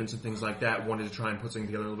travel commitments and things like that, wanted to try and put something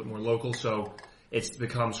together a little bit more local. So it's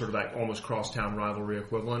become sort of like almost crosstown rivalry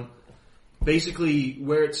equivalent. Basically,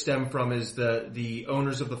 where it stemmed from is the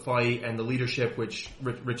owners of the fight and the leadership, which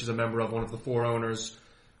Rich is a member of, one of the 4 owners,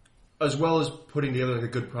 as well as putting together like a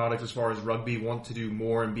good product as far as rugby, want to do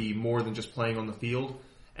more and be more than just playing on the field.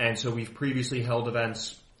 And so we've previously held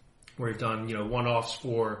events where we've done, you know, one-offs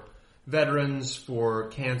for veterans, for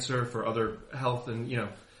cancer, for other health and, you know,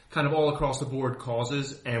 kind of all across the board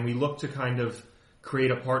causes. And we look to kind of create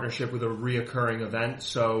a partnership with a reoccurring event.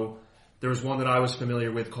 So there was one that I was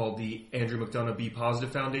familiar with called the Andrew McDonough Be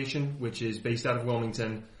Positive Foundation, which is based out of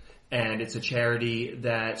Wilmington. And it's a charity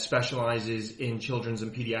that specializes in children's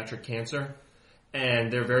and pediatric cancer.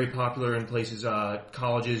 And they're very popular in places,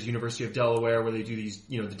 colleges, University of Delaware, where they do these,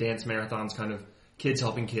 you know, the dance marathons, kind of kids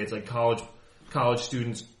helping kids, like college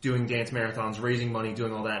students doing dance marathons, raising money,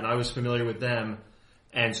 doing all that. And I was familiar with them,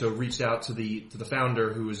 and so reached out to the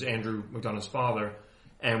founder, who was Andrew McDonough's father,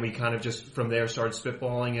 and we kind of just from there started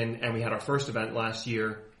spitballing, and we had our first event last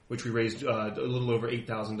year, which we raised a little over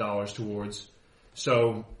 $8,000 towards.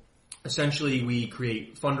 So essentially, we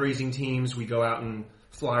create fundraising teams. We go out and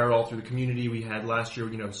flyer all through the community. We had last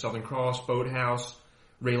year, you know, Southern Cross, Boathouse,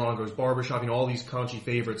 Ray Longo's Barbershop, you know, all these Conchi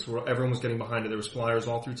favorites where everyone was getting behind it. There was flyers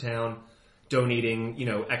all through town donating, you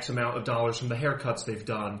know, X amount of dollars from the haircuts they've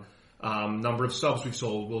done. Number of subs we've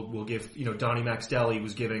sold. We'll give, you know, Donnie Mac's Deli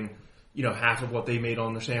was giving, you know, half of what they made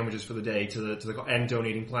on their sandwiches for the day to the and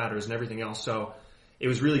donating platters and everything else. So it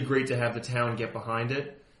was really great to have the town get behind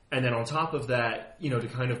it. And then on top of that, you know, to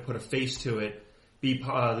kind of put a face to it,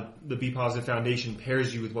 the Be Positive Foundation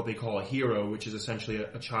pairs you with what they call a hero, which is essentially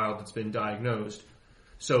a child that's been diagnosed.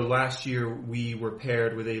 So last year we were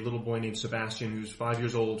paired with a little boy named Sebastian, who's 5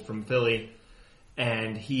 years old, from Philly,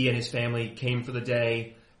 and he and his family came for the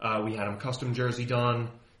day. We had him custom jersey done.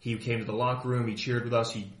 He came to the locker room. He cheered with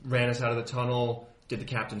us. He ran us out of the tunnel, did the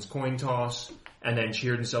captain's coin toss, and then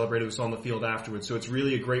cheered and celebrated with us on the field afterwards. So it's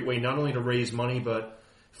really a great way not only to raise money, but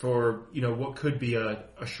for, you know, what could be a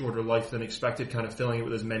shorter life than expected, kind of filling it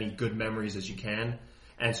with as many good memories as you can.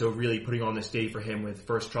 And so really putting on this day for him with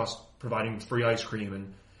First Trust providing free ice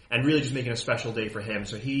cream and really just making a special day for him.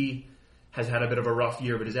 So he has had a bit of a rough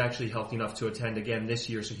year, but is actually healthy enough to attend again this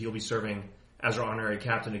year. So he'll be serving as our honorary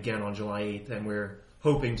captain again on July 8th. And we're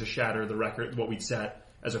hoping to shatter the record, what we'd set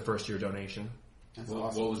as a first year donation. That's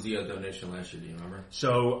awesome. What was the donation last year? Do you remember?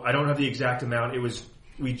 So I don't have the exact amount.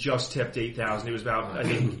 We just tipped 8,000. It was about, I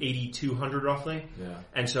think, 8,200 roughly. Yeah.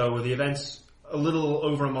 And so the event's a little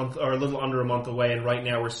over a month, or a little under a month away, and right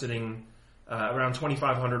now we're sitting around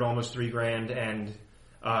 2,500, almost $3,000. And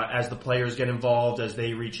as the players get involved, as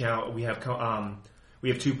they reach out, we have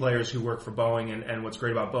 2 players who work for Boeing, and what's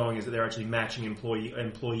great about Boeing is that they're actually matching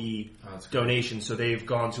employee donations. So they've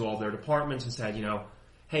gone to all their departments and said, you know,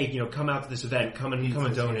 hey, you know, come out to this event, come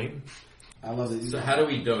and donate. I love it. So how do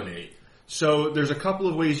we donate? So there's a couple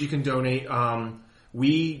of ways you can donate.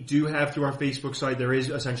 We do have through our Facebook site, there is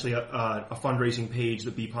essentially a fundraising page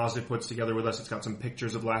that Be Positive puts together with us. It's got some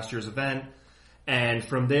pictures of last year's event. And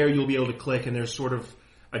from there you'll be able to click, and there's sort of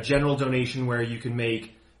a general donation where you can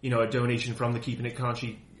make, you know, a donation from the Keeping It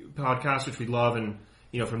Conchi podcast, which we love. And,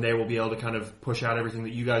 you know, from there we'll be able to kind of push out everything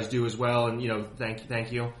that you guys do as well. And, you know,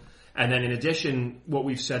 thank you. And then in addition, what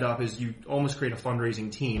we've set up is you almost create a fundraising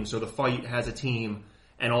team. So the fight has a team,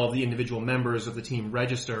 and all of the individual members of the team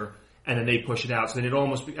register, and then they push it out. So then it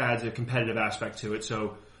almost adds a competitive aspect to it.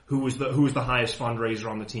 So who was the highest fundraiser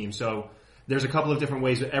on the team? So there's a couple of different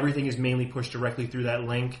ways, but everything is mainly pushed directly through that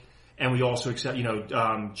link. And we also accept, you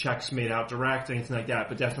know, checks made out direct, anything like that.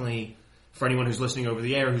 But definitely for anyone who's listening over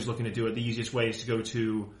the air who's looking to do it, the easiest way is to go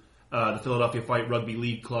to the Philadelphia Fight Rugby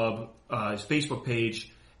League Club Facebook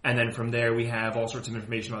page, And then from there, we have all sorts of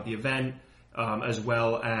information about the event, as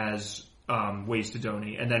well as ways to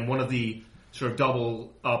donate. And then one of the sort of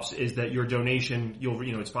double ups is that your donation,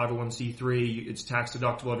 it's 501c3, it's tax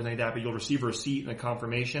deductible, everything like that, but you'll receive a receipt and a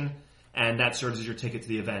confirmation, and that serves as your ticket to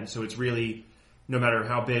the event. So it's really, no matter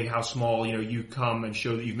how big, how small, you come and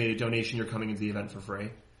show that you've made a donation, you're coming into the event for free.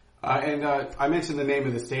 And I mentioned the name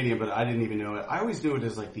of the stadium, but I didn't even know it. I always knew it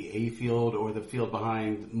as like the A field or the field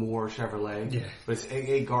behind Moore Chevrolet. Yeah. But it's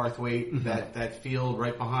A Garthwaite, that field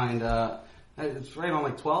right behind, it's right on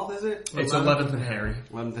like 12th, is it? It's 11th and Harry.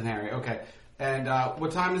 11th and Harry, okay. And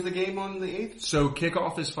what time is the game on the 8th? So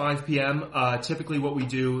kickoff is 5 p.m. Typically what we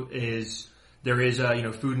do is there is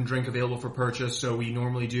food and drink available for purchase. So we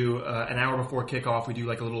normally do an hour before kickoff, we do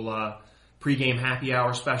like a little pregame happy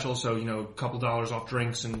hour special. So, a couple dollars off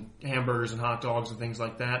drinks and hamburgers and hot dogs and things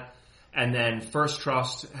like that. And then First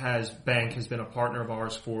Trust Bank has been a partner of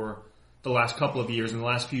ours for the last couple of years. In the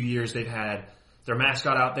last few years, they've had their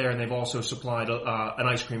mascot out there, and they've also supplied an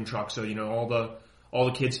ice cream truck. So, all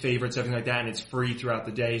the kids' favorites, everything like that, and it's free throughout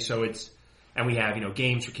the day. So and we have,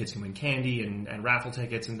 games for kids can win candy and raffle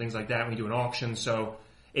tickets and things like that. And we do an auction. So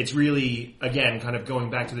it's really, again, kind of going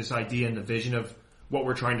back to this idea and the vision of what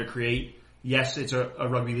we're trying to create. Yes, it's a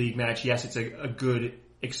rugby league match. Yes, it's a good,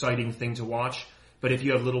 exciting thing to watch. But if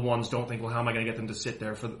you have little ones, don't think, well, how am I going to get them to sit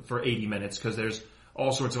there for 80 minutes? Because there's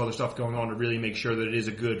all sorts of other stuff going on to really make sure that it is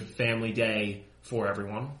a good family day for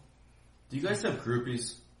everyone. Do you guys have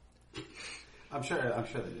groupies? I'm sure they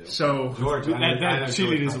do. So George, They I know had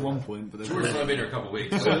cheerleaders George. at one point, but George's only been here a couple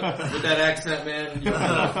weeks. So with that accent, man.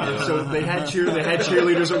 So they had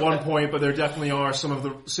cheerleaders at one point, but there definitely are some of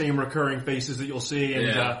the same recurring faces that you'll see. And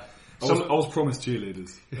Yeah. I was promised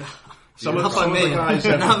cheerleaders. Some of the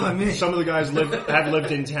guys have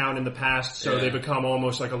lived in town in the past, so they become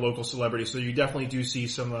almost like a local celebrity. So you definitely do see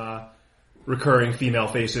some recurring female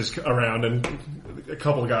faces around, and a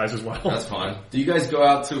couple of guys as well. That's fun. Do you guys go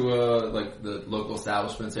out to like the local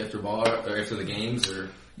establishments after the games, or?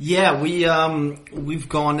 Yeah, we go out to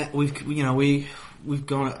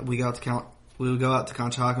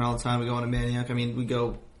Conshohocken all the time. We go on to Manioc. I mean, we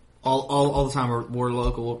go all the time. We're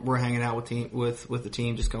local. We're hanging out with the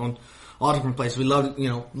team, just going all different places. We love,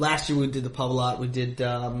 last year we did the pub a lot. We did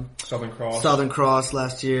Southern Cross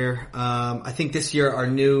last year. I think this year our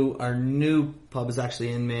new pub is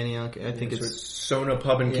actually in Manioc. I think it's Sona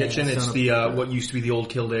Pub and Kitchen. It's what used to be the old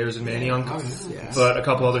Kildare's in Manioc. Yeah. But a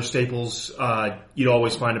couple other staples. You'd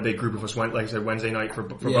always find a big group of us. Like I said, Wednesday night for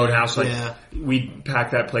Boathouse. We'd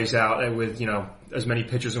pack that place out with as many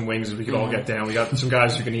pitchers and wings as we could all get down. We got some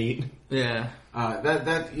guys who can eat. Yeah.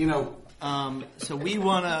 So we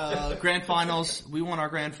won grand finals. We won our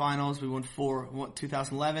grand finals. We won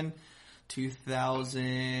 2011,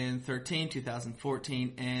 2013,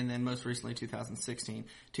 2014, and then most recently 2016.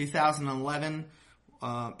 2011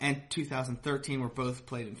 and 2013 were both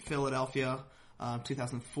played in Philadelphia.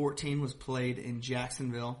 2014 was played in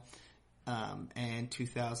Jacksonville. And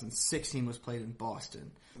 2016 was played in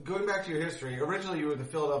Boston. Going back to your history, originally you were the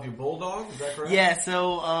Philadelphia Bulldogs, is that correct? Yeah,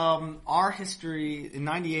 so our history, in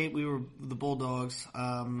 98 we were the Bulldogs.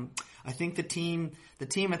 I think the team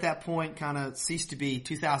at that point kind of ceased to be.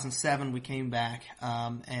 2007 we came back,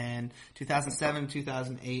 and 2007,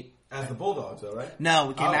 2008. As the Bulldogs though, right? No,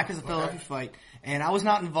 we came back as a Philadelphia Fight. And I was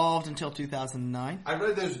not involved until 2009. I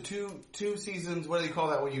read there's two seasons, what do they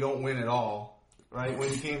call that when you don't win at all? Right? When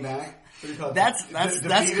you came back? What do you call it?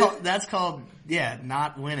 That's called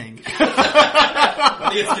not winning. I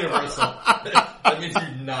think it's universal. That means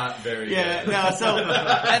you're not very good. Yeah, no, so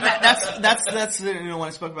and that's what I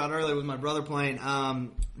spoke about earlier with my brother playing.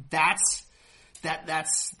 That's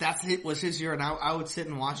it was his year, and I would sit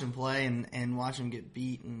and watch him play and watch him get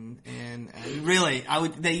beat and really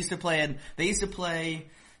they used to play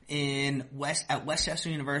at Westchester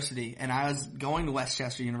University, and I was going to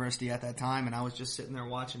Westchester University at that time, and I was just sitting there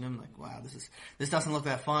watching them like, wow, this doesn't look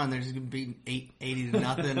that fun. They're just going to beat 80 to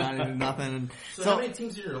nothing, 90 to nothing. And so how many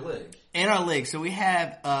teams are in your league? In our league, so we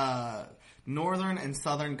have Northern and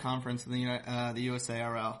Southern Conference in the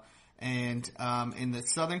USARL. And in the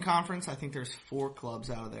Southern Conference, I think there's 4 clubs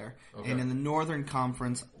out of there. Okay. And in the Northern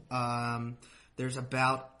Conference, there's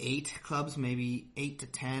about 8 clubs, maybe 8 to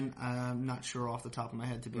 10. I'm not sure off the top of my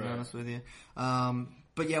head, to be honest with you.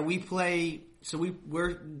 But yeah, we play. So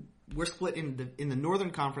we're split in the Northern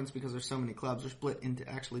Conference because there's so many clubs. We're split into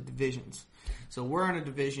actually divisions. So we're in a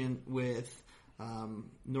division with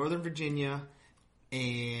Northern Virginia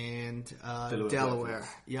and Delaware.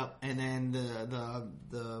 Yep. And then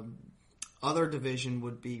the other division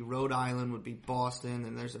would be Rhode Island, would be Boston,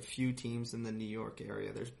 and there's a few teams in the New York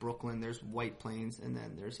area. There's Brooklyn, there's White Plains, and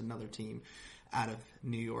then there's another team out of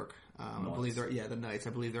New York. I believe the Knights. I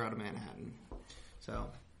believe they're out of Manhattan. So,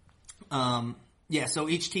 so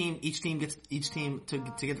each team to get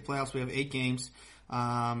the playoffs, we have 8 games. We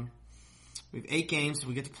have 8 games.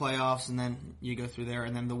 We get to playoffs, and then you go through there,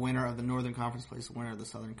 and then the winner of the Northern Conference plays the winner of the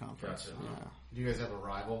Southern Conference. Gotcha. Yeah. Do you guys have a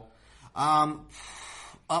rival?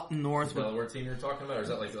 Up north, the Delaware team you're talking about, or is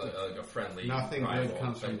that like a friendly? Nothing rival? good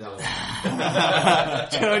comes from Delaware.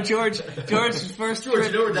 George's first. George,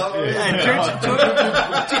 you know where Delaware is? Yeah,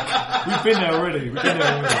 We've been there already.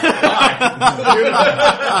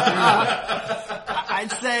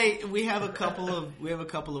 I'd say we have a couple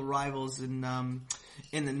of rivals in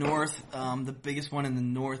the north. The biggest one in the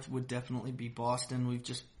north would definitely be Boston.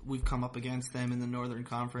 We've come up against them in the Northern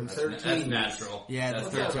Conference. That's natural. Yeah, that's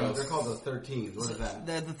the 13s. They're called the 13s. What is that?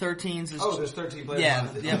 The 13s is there's 13 players.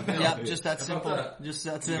 Yeah, just that simple. that? Just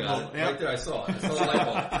that You simple. got it. Yep. Right there, I saw it. I saw the light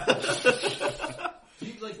bulb. Do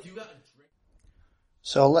you got a drink?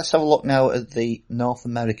 So let's have a look now at the North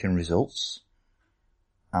American results.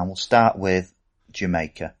 And we'll start with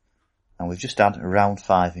Jamaica. And we've just had round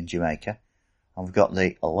 5 in Jamaica. And we've got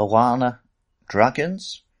the Luana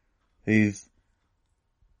Dragons, who've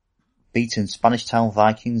beaten Spanish Town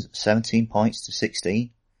Vikings 17 points to 16.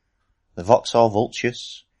 The Vauxhall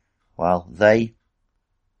Vultures, well, they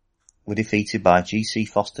were defeated by GC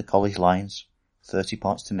Foster College Lions 30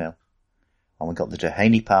 points to 0. And we've got the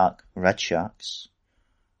Dehaney Park Red Sharks,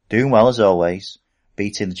 doing well as always,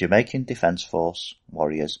 beating the Jamaican Defence Force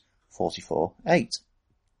Warriors 44-8.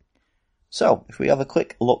 So, if we have a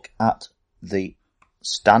quick look at the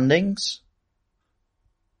standings,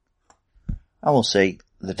 and we'll see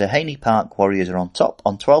the Dehaney Park Warriors are on top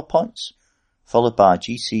on 12 points, followed by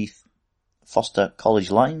GC Foster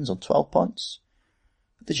College Lions on 12 points,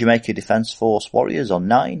 the Jamaica Defence Force Warriors on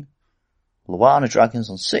 9, Luana Dragons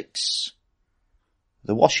on 6,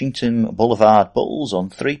 the Washington Boulevard Bulls on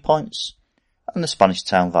 3 points, and the Spanish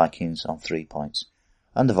Town Vikings on 3 points,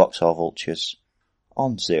 and the Vauxhall Vultures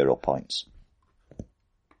on 0 points.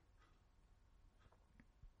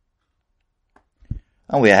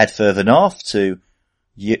 And we head further north to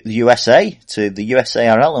the USA, to the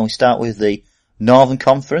USARL, and we start with the Northern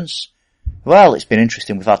Conference. Well, it's been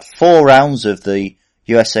interesting. We've had 4 rounds of the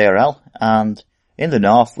USARL, and in the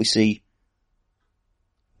north we see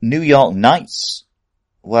New York Knights.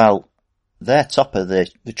 Well, they're top of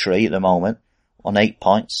the tree at the moment on 8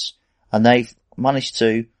 points, and they've managed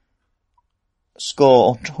to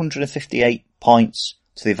score 158 points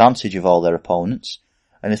to the advantage of all their opponents.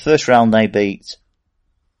 In the first round they beat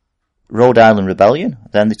Rhode Island Rebellion,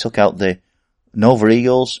 then they took out the Nova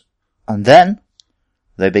Eagles, and then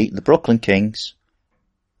they beat the Brooklyn Kings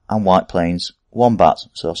and White Plains Wombats.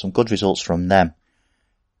 So some good results from them.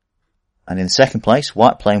 And in the second place,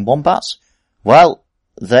 White Plains Wombats, well,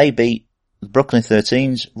 they beat the Brooklyn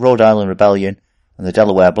 13s, Rhode Island Rebellion, and the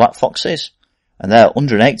Delaware Black Foxes, and they're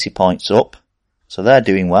 180 points up, so they're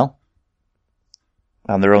doing well.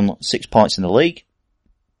 And they're on 6 points in the league.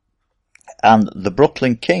 And the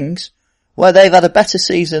Brooklyn Kings, well, they've had a better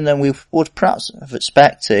season than we would perhaps have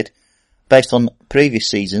expected based on previous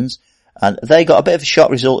seasons, and they got a bit of a shock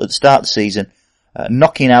result at the start of the season,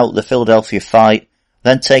 knocking out the Philadelphia Fight,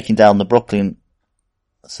 then taking down the Brooklyn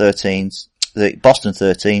 13s, the Boston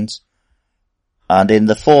 13s, and in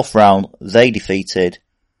the 4th round they defeated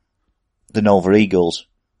the Nova Eagles,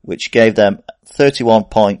 which gave them 31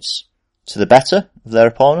 points to the better of their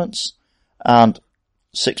opponents, and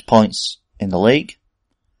 6 points in the league.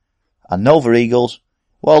 And Nova Eagles,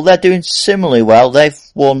 well, they're doing similarly well. They've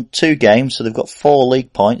won 2 games, so they've got 4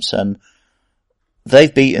 league points, and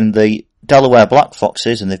they've beaten the Delaware Black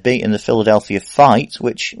Foxes and they've beaten the Philadelphia Fight,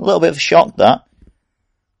 which a little bit of a shock that.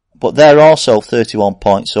 But they're also 31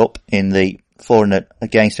 points up in the for and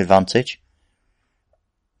against advantage.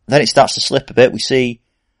 Then it starts to slip a bit. We see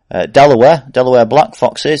Delaware Black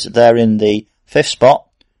Foxes, they're in the 5th spot.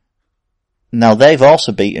 Now they've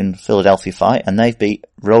also beaten Philadelphia Fight and they've beat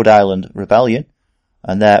Rhode Island Rebellion,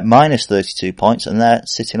 and they're minus 32 points and they're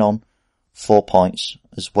sitting on 4 points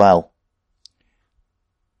as well.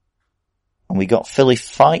 And we got Philly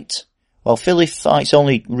Fight. Well, Philly Fight's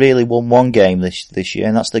only really won 1 game this year,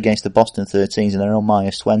 and that's against the Boston 13s, and they're on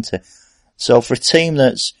minus 20. So for a team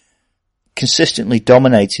that's consistently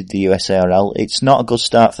dominated the USARL, it's not a good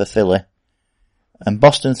start for Philly. And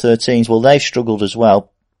Boston 13s, well, they've struggled as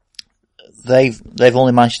well. They've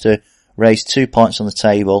only managed to raise 2 points on the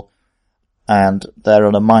table, and they're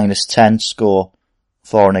on a minus 10 score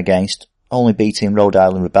for and against, only beating Rhode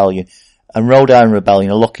Island Rebellion. And Rhode Island Rebellion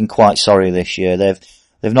are looking quite sorry this year.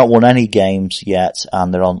 They've not won any games yet,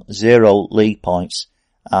 and they're on 0 league points,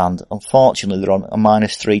 and unfortunately they're on a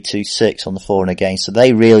minus 326 on the for and against, so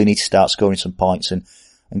they really need to start scoring some points and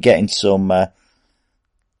getting some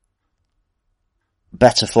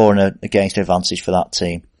better for and against advantage for that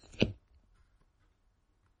team.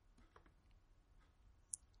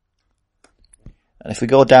 And if we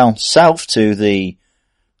go down south to the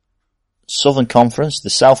Southern Conference,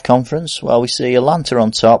 the South Conference, well, we see Atlanta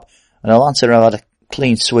on top, and Atlanta have had a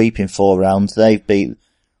clean sweep in 4 rounds. They've beat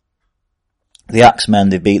the Axemen,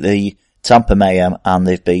 they've beat the Tampa Mayhem, and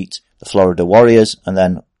they've beat the Florida Warriors, and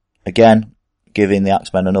then again giving the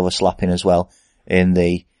Axemen another slapping as well in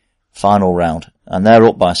the final round. And they're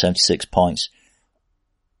up by 76 points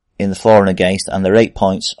in the for and against, and they're 8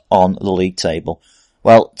 points on the league table.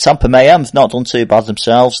 Well, Tampa Mayhem have not done too bad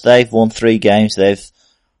themselves. They've won 3 games. They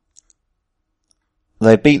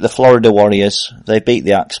beat the Florida Warriors, they beat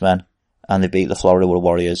the Axemen, and they beat the Florida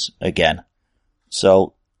Warriors again.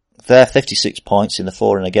 So they're 56 points in the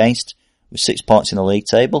for and against, with 6 points in the league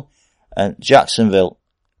table. And Jacksonville,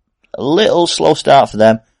 a little slow start for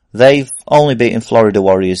them. They've only beaten Florida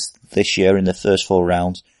Warriors this year in the first 4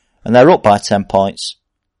 rounds, and they're up by 10 points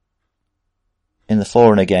in the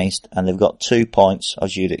for and against, and they've got 2 points,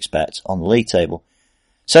 as you'd expect, on the league table.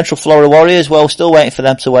 Central Florida Warriors, well, still waiting for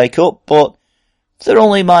them to wake up, but they're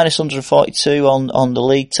only minus 142 on the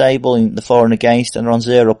league table in the for and against, and they're on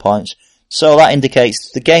 0 points. So that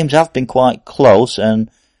indicates the games have been quite close,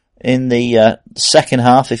 and in the second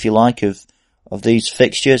half, if you like, of these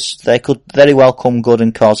fixtures, they could very well come good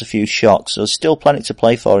and cause a few shocks. So there's still plenty to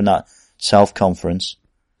play for in that South Conference.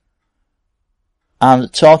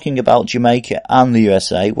 And talking about Jamaica and the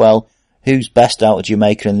USA, well, who's best out of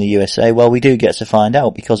Jamaica and the USA? Well, we do get to find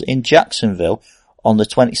out, because in Jacksonville, on the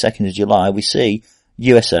 22nd of July, we see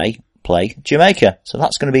USA play Jamaica. So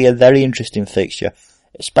that's going to be a very interesting fixture,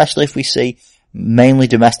 especially if we see mainly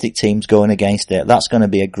domestic teams going against it. That's going to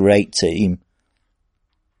be a great team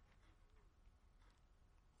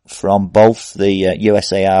from both the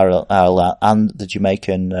USARL and the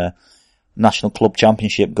Jamaican National Club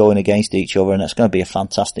Championship going against each other, and it's going to be a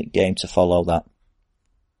fantastic game to follow that.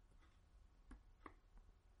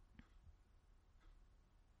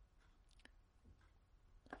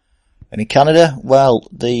 And in Canada, well,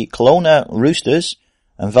 the Kelowna Roosters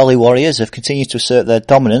and Valley Warriors have continued to assert their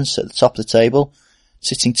dominance at the top of the table,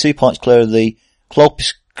 sitting 2 points clear of the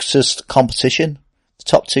closest competition. The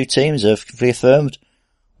top 2 teams have reaffirmed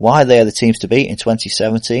why they are the teams to beat in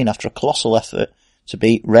 2017 after a colossal effort to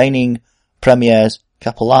beat reigning premiers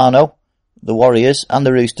Capilano. The Warriors and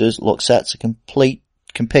the Roosters look set to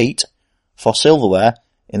compete for silverware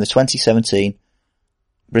in the 2017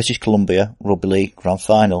 British Columbia Rugby League Grand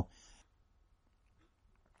Final.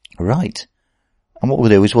 Right. And what we'll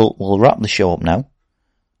do is we'll wrap the show up now,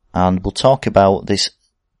 and we'll talk about this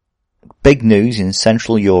big news in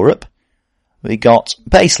Central Europe. We got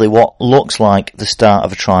basically what looks like the start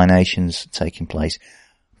of a Tri-Nations taking place.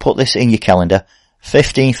 Put this in your calendar.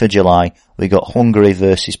 15th of July, we got Hungary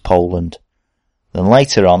versus Poland. Then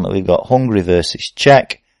later on, we've got Hungary versus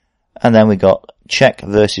Czech, and then we got Czech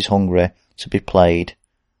versus Hungary to be played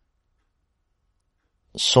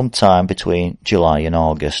sometime between July and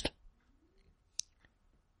August.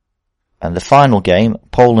 And the final game,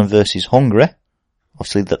 Poland versus Hungary,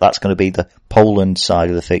 obviously that's going to be the Poland side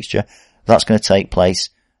of the fixture, that's going to take place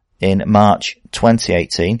in March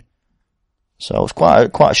 2018. So it's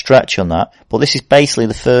quite a stretch on that. But this is basically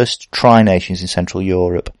the first Tri-Nations in Central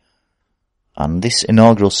Europe. And this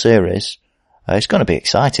inaugural series, it's going to be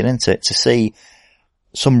exciting, isn't it? To see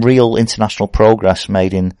some real international progress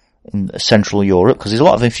made in Central Europe, because there's a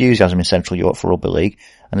lot of enthusiasm in Central Europe for Rugby League,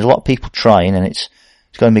 and there's a lot of people trying, and it's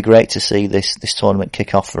going to be great to see this tournament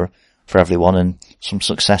kick off for everyone and some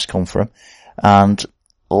success come from. And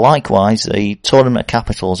likewise, the Tournament of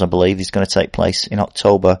Capitals, I believe, is going to take place in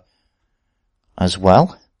October as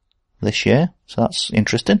well this year. So that's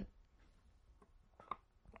interesting.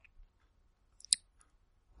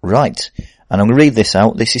 Right. And I'm going to read this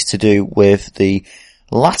out. This is to do with the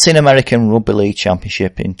Latin American Rugby League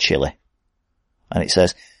Championship in Chile. And it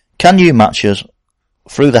says, can you match us?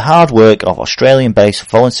 Through the hard work of Australian-based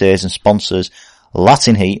volunteers and sponsors,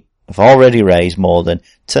 Latin Heat have already raised more than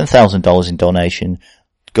 $10,000 in donation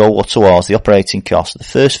go towards the operating cost of the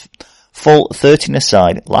first full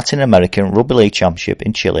 13-a-side Latin American Rugby League Championship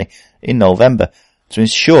in Chile in November. To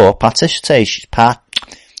ensure participation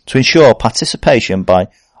by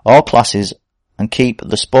all classes and keep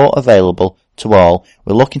the sport available to all,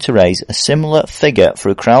 we're looking to raise a similar figure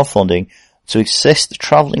through crowdfunding to assist the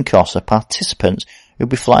travelling costs of participants who'll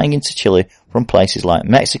be flying into Chile from places like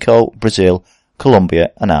Mexico, Brazil,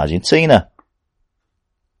 Colombia and Argentina.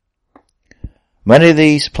 Many of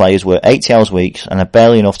these players work 80 hours weeks and are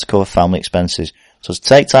barely enough to cover family expenses, so to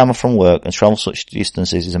take time off from work and travel such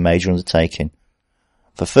distances is a major undertaking.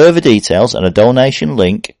 For further details and a donation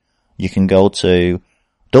link, you can go to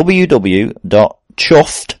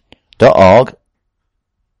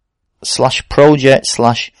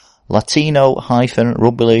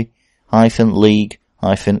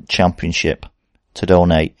to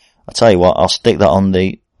donate. I tell you what, I'll stick that on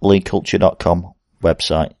the LeagueCulture.com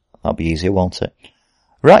website. That'll be easier, won't it?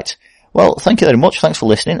 Right. Well, thank you very much. Thanks for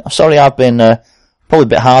listening. I'm sorry I've been probably a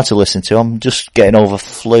bit hard to listen to. I'm just getting over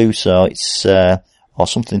flu, so it's or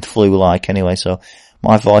something flu-like anyway, so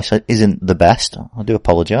my voice isn't the best. I do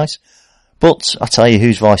apologise. But I tell you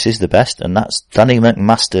whose voice is the best, and that's Danny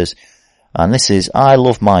McMaster's. And this is I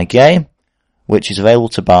Love My Game, which is available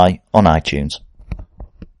to buy on iTunes.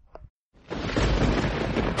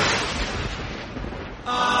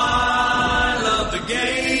 I love the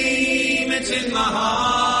game, it's in my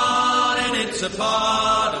heart and it's a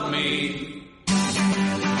part of me.